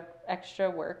extra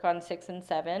work on 6 and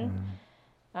 7.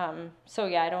 So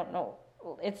yeah, I don't know.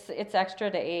 It's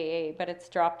extra to AA, but it's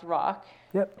Dropped Rock.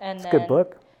 Yep, and it's a good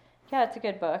book. Yeah, it's a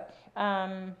good book.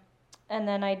 And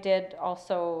then I did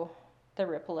also The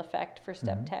Ripple Effect for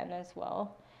Step 10 as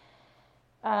well.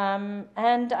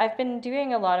 And I've been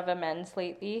doing a lot of amends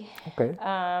lately. Okay.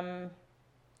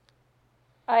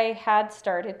 I had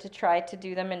started to try to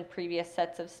do them in previous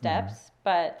sets of steps,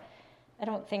 but I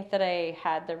don't think that I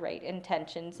had the right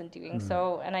intentions in doing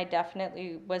so. And I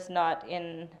definitely was not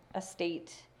in a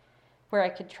state where I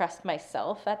could trust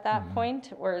myself at that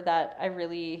point, or that I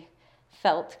really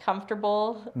felt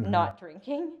comfortable not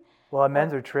drinking. Well,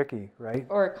 amends are tricky, right?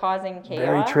 Or causing chaos.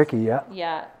 Very tricky, yeah.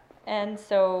 Yeah. And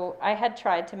so I had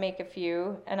tried to make a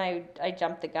few, and I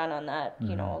jumped the gun on that.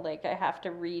 You know, like, I have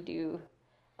to redo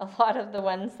a lot of the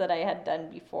ones that I had done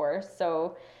before.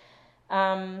 So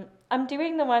I'm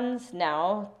doing the ones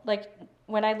now. Like,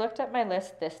 when I looked at my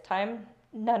list this time,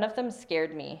 none of them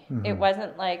scared me. It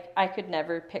wasn't like I could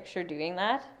never picture doing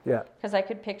that. Yeah. Because I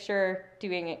could picture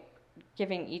doing it,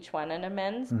 giving each one an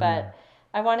amends, but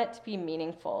I want it to be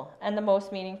meaningful. And the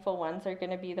most meaningful ones are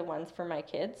going to be the ones for my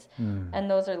kids. And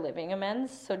those are living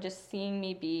amends. So just seeing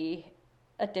me be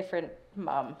a different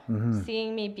mom,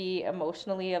 seeing me be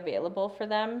emotionally available for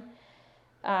them,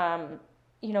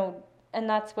 you know, and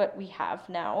that's what we have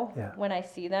now. Yeah. When I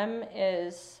see them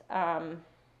is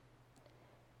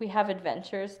we have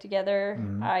adventures together.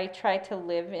 I try to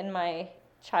live in my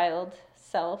child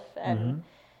self and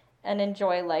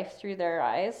enjoy life through their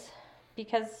eyes,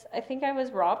 because I think I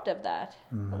was robbed of that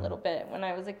a little bit when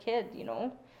I was a kid, you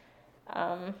know.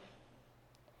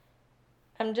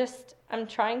 I'm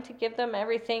trying to give them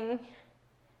everything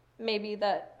maybe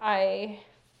that I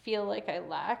feel like I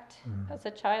lacked as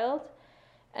a child.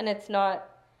 And it's not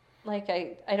like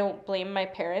I don't blame my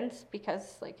parents,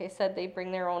 because, like I said, they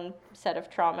bring their own set of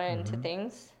trauma into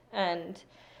things. And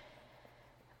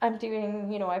I'm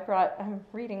doing, you know, I'm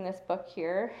reading this book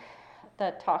here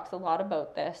that talks a lot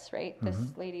about this, right? This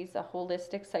lady's a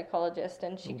holistic psychologist,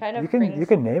 and she kind of you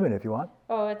can name it if you want.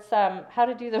 Oh, it's How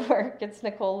to Do the Work. It's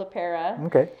Nicole LePera.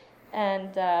 Okay.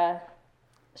 And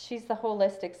she's the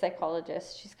holistic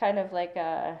psychologist. She's kind of like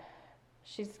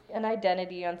she's an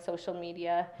identity on social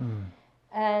media.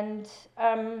 And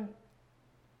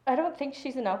I don't think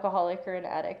she's an alcoholic or an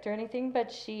addict or anything,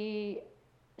 but she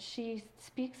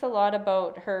speaks a lot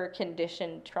about her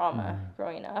conditioned trauma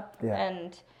growing up,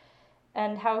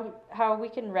 and how we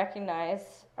can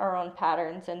recognize our own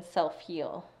patterns and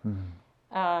self-heal.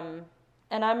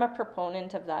 And I'm a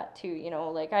proponent of that too, you know,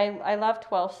 like I love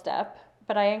 12-step,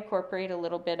 but I incorporate a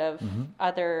little bit of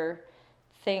other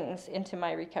things into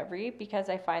my recovery because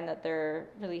I find that they're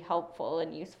really helpful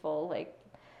and useful. Like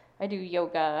I do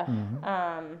yoga.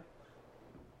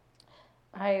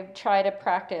 I try to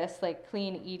practice like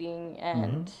clean eating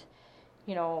and,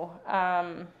 you know,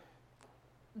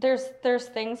 there's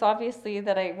things obviously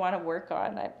that I want to work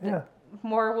on.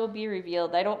 More will be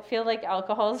revealed. I don't feel like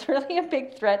alcohol is really a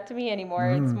big threat to me anymore.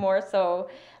 It's more so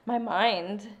my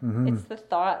mind. It's the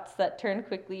thoughts that turn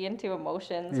quickly into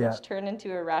emotions, which turn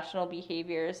into irrational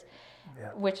behaviors,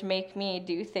 which make me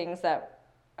do things that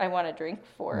I want to drink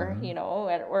for, you know,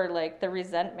 or like the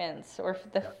resentments or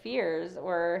the fears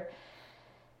or,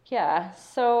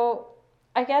 So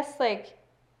I guess like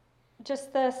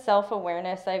just the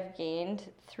self-awareness I've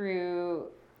gained through,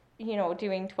 you know,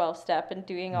 doing 12-step and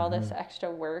doing all this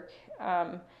extra work.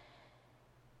 I'm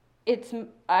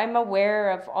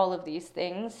aware of all of these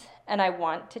things and I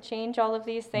want to change all of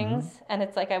these things. And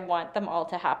it's like, I want them all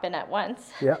to happen at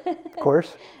once. Yeah, of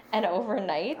course. And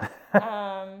overnight.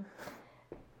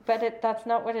 But that's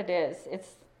not what it is.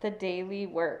 It's the daily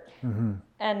work.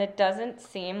 And it doesn't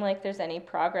seem like there's any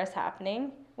progress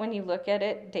happening when you look at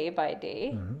it day by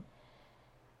day.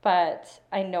 But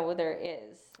I know there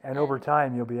is. And over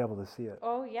time, you'll be able to see it.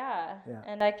 Oh, yeah.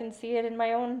 And I can see it in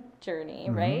my own journey,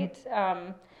 right?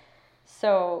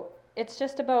 So it's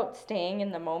just about staying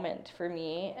in the moment for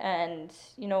me and,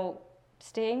 you know,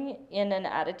 staying in an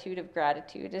attitude of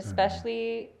gratitude,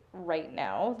 especially right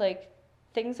now. Like,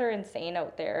 things are insane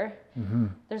out there.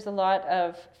 There's a lot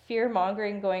of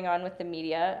fear-mongering going on with the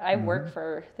media. I work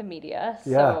for the media,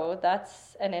 so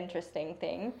that's an interesting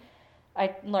thing.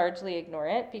 I largely ignore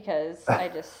it because I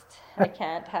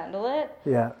can't handle it.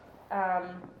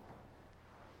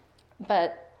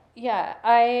 But yeah,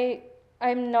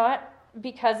 I'm not,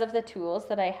 because of the tools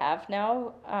that I have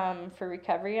now for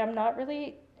recovery, I'm not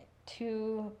really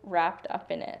too wrapped up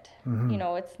in it. You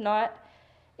know,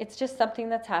 it's just something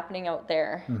that's happening out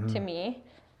there to me.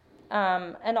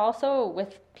 And also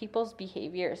with people's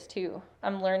behaviors too.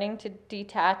 I'm learning to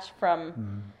detach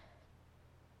from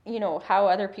you know, how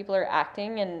other people are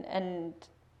acting and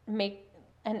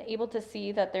able to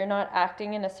see that they're not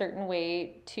acting in a certain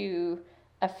way to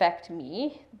affect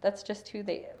me. That's just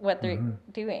what they're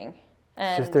doing.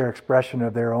 And it's just their expression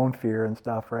of their own fear and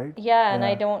stuff, right? And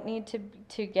I don't need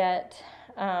to get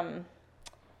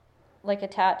like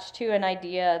attached to an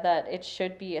idea that it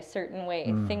should be a certain way.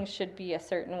 Things should be a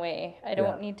certain way. I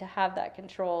don't need to have that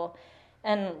control.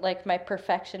 And like my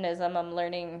perfectionism, I'm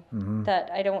learning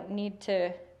that I don't need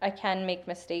to, I can make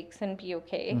mistakes and be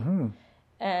okay.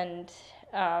 And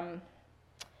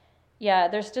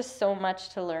there's just so much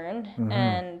to learn.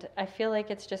 And I feel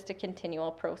like it's just a continual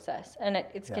process and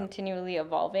it's continually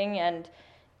evolving. And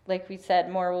like we said,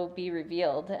 more will be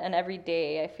revealed. And every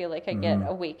day I feel like I get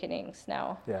awakenings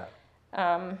now.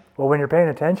 Well, when you're paying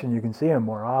attention, you can see them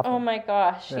more often. Oh my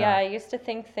gosh. I used to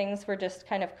think things were just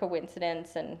kind of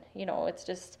coincidence and, you know, it's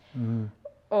just,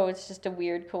 it's just a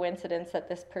weird coincidence that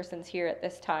this person's here at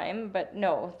this time. But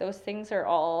no, those things are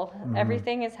all,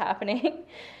 everything is happening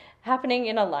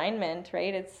in alignment,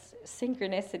 right? It's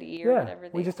synchronicity or whatever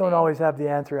they we just say. don't always have the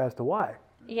answer as to why.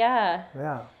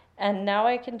 And now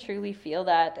I can truly feel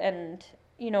that. And,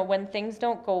 you know, when things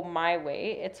don't go my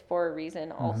way, it's for a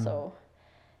reason also.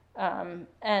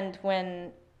 And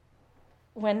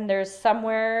when there's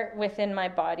somewhere within my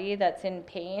body that's in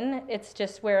pain, it's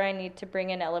just where I need to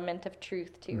bring an element of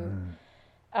truth to,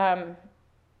 and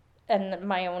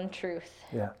my own truth.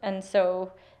 And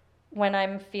so when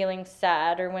I'm feeling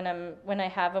sad or when I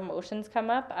have emotions come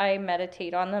up, I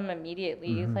meditate on them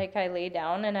immediately. Like I lay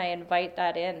down and I invite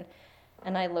that in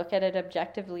and I look at it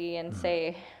objectively and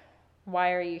say,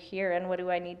 why are you here and what do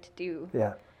I need to do?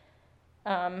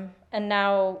 And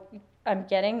now I'm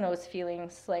getting those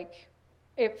feelings. Like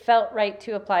it felt right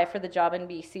to apply for the job in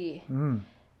BC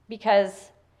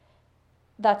because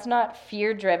that's not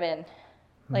fear driven.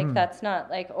 Like that's not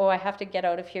like, oh, I have to get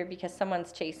out of here because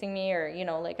someone's chasing me or, you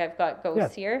know, like I've got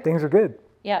ghosts here. Things are good.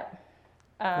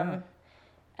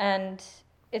 And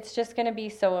it's just going to be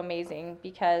so amazing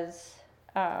because,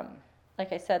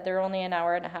 like I said, they're only an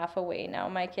hour and a half away now,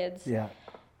 my kids.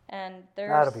 And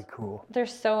that'll be cool. They're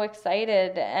so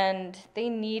excited, and they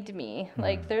need me.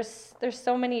 Like there's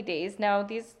so many days now.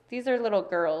 These are little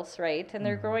girls, right? And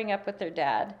they're growing up with their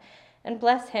dad. And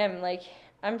bless him, like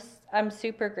I'm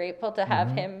super grateful to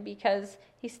have him because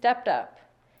he stepped up.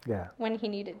 Yeah. When he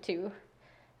needed to.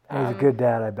 And he's a good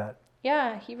dad, I bet.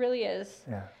 Yeah, he really is.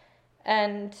 Yeah.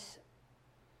 And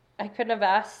I couldn't have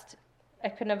asked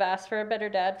for a better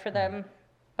dad for them,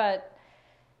 but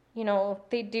you know,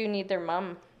 they do need their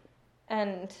mom.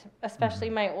 And especially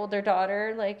my older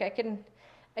daughter, like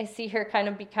I see her kind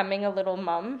of becoming a little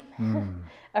mom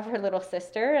of her little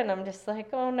sister, and I'm just like,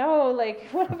 oh no, like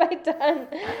what have I done?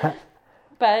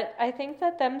 But I think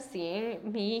that them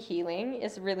seeing me healing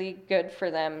is really good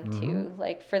for them too,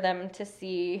 like for them to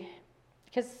see,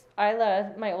 because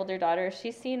Isla, my older daughter,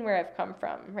 she's seen where I've come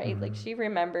from, right? Like she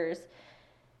remembers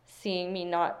seeing me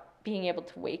not being able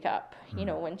to wake up, you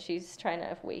know, when she's trying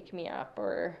to wake me up,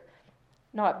 or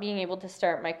not being able to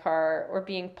start my car, or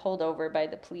being pulled over by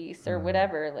the police or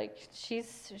whatever. Like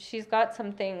she's got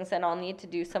some things, and I'll need to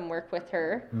do some work with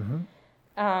her.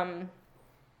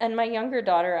 And my younger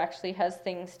daughter actually has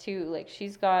things too. Like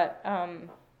she's got, I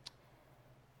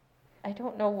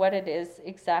don't know what it is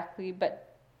exactly,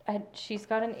 but she's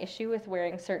got an issue with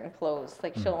wearing certain clothes.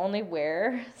 Like she'll only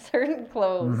wear certain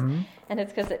clothes, and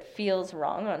it's because it feels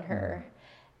wrong on her.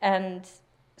 And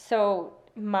so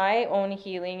my own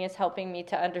healing is helping me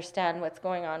to understand what's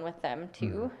going on with them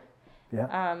too.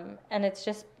 Yeah. And it's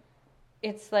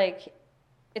like,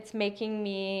 it's making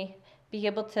me be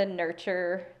able to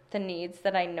nurture the needs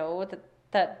that I know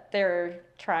that they're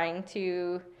trying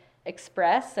to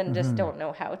express and just don't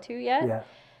know how to yet.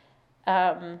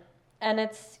 Yeah. And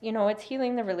it's, you know, it's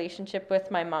healing the relationship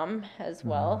with my mom as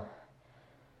well.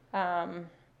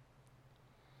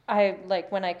 I,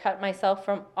 like, when I cut myself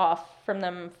off from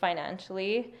them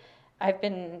financially, I've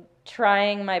been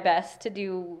trying my best to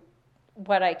do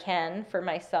what I can for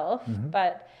myself.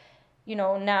 But, you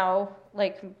know, now,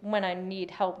 like, when I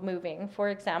need help moving, for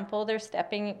example, they're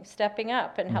stepping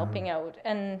up and helping out.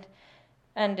 And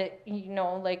you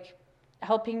know, like,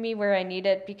 helping me where I need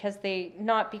it,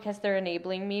 not because they're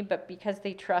enabling me, but because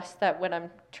they trust that what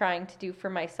I'm trying to do for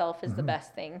myself is the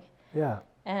best thing. Yeah.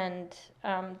 And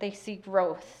they see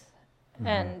growth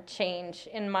and change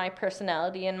in my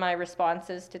personality and my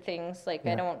responses to things. Like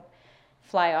I don't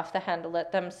fly off the handle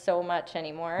at them so much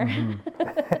anymore.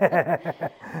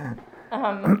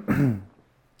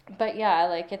 But yeah,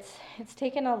 like it's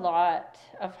taken a lot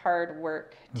of hard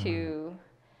work to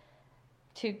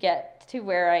get to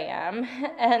where I am.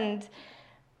 And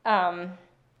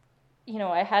you know,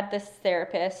 I had this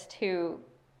therapist who,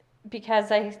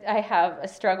 because I have a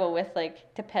struggle with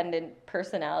like dependent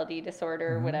personality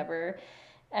disorder or whatever,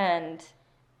 and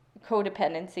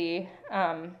codependency,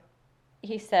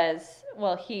 he says,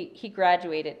 well, he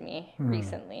graduated me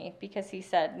recently because he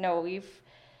said, no,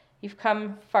 you've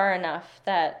come far enough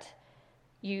that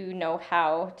you know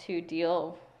how to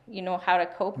deal, you know how to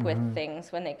cope with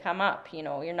things when they come up. You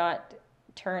know, you're not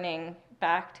turning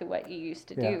back to what you used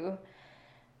to do.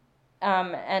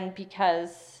 And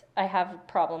because I have a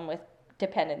problem with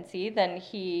dependency, then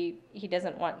he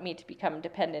doesn't want me to become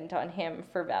dependent on him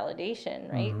for validation,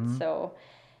 right? So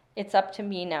it's up to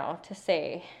me now to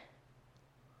say,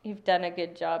 you've done a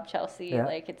good job, Chelsea. Yeah.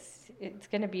 Like it's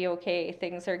going to be okay.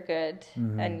 Things are good,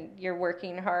 and you're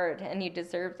working hard, and you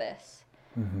deserve this.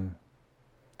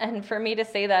 And for me to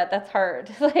say that, that's hard.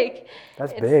 Like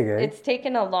that's big, eh? It's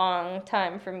taken a long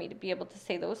time for me to be able to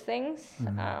say those things.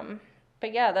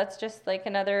 But yeah, that's just like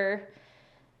another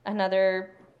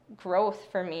growth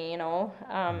for me, you know.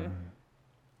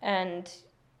 And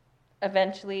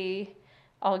eventually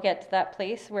I'll get to that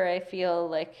place where I feel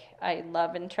like I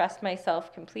love and trust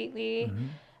myself completely.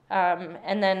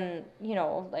 And then, you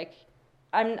know, like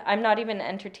I'm not even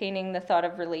entertaining the thought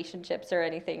of relationships or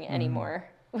anything anymore,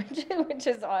 which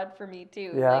is odd for me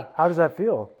too. Yeah. Like, how does that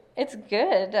feel? it's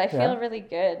good. I feel really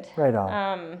good. Right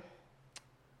on.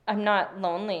 I'm not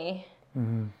lonely.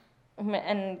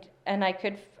 And I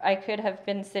could have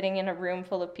been sitting in a room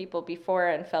full of people before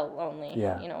and felt lonely.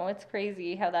 Yeah. You know, it's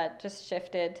crazy how that just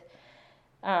shifted.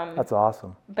 That's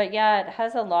awesome. But yeah, it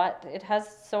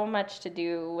has so much to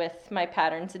do with my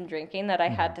patterns in drinking that I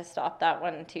had to stop that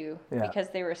one too, because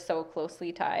they were so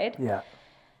closely tied. Yeah.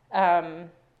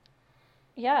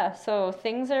 Yeah, so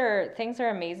things are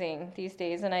amazing these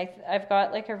days, and I've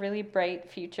got like a really bright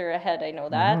future ahead. I know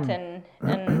that, and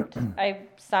I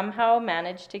somehow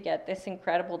managed to get this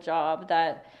incredible job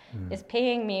that is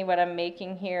paying me what I'm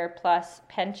making here, plus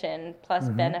pension, plus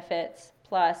benefits,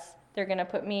 plus they're going to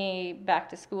put me back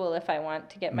to school if I want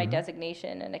to get my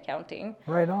designation in accounting.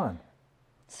 Right on.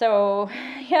 So,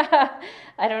 yeah,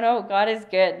 I don't know. God is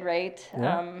good, right?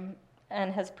 Yeah.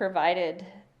 And has provided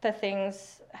the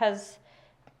things, has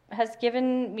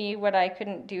given me what I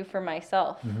couldn't do for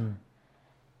myself.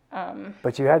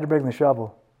 But you had to bring the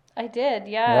shovel. I did,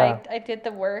 Yeah. I did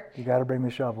the work. You got to bring the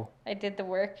shovel. I did the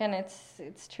work, and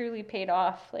it's truly paid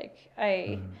off. Like,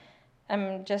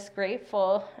 I'm just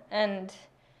grateful. And,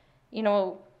 you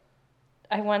know,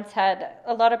 I once had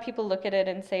a lot of people look at it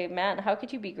and say, man, how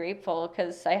could you be grateful?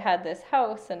 Because I had this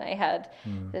house and I had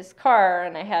this car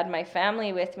and I had my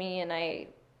family with me,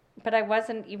 but I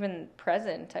wasn't even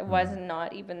present. I was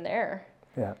not even there.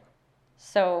 Yeah.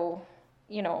 So,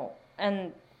 you know,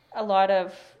 and a lot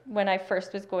of when I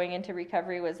first was going into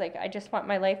recovery was like, I just want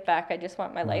my life back. I just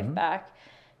want my life back.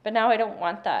 But now I don't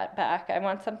want that back. I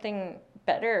want something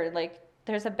better. Like,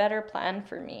 there's a better plan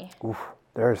for me. Oof.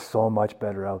 There's so much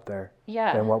better out there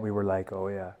than what we were like. Oh,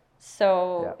 yeah.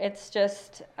 So it's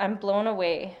just, I'm blown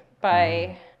away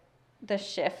by the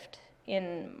shift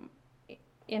in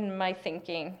my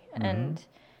thinking and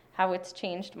how it's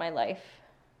changed my life.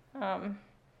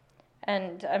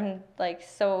 And I'm like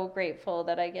so grateful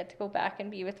that I get to go back and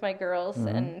be with my girls,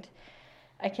 and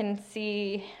I can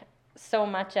see so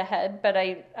much ahead, but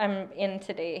I'm in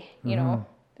today, you know,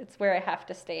 it's where I have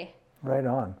to stay. Right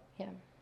on. Yeah.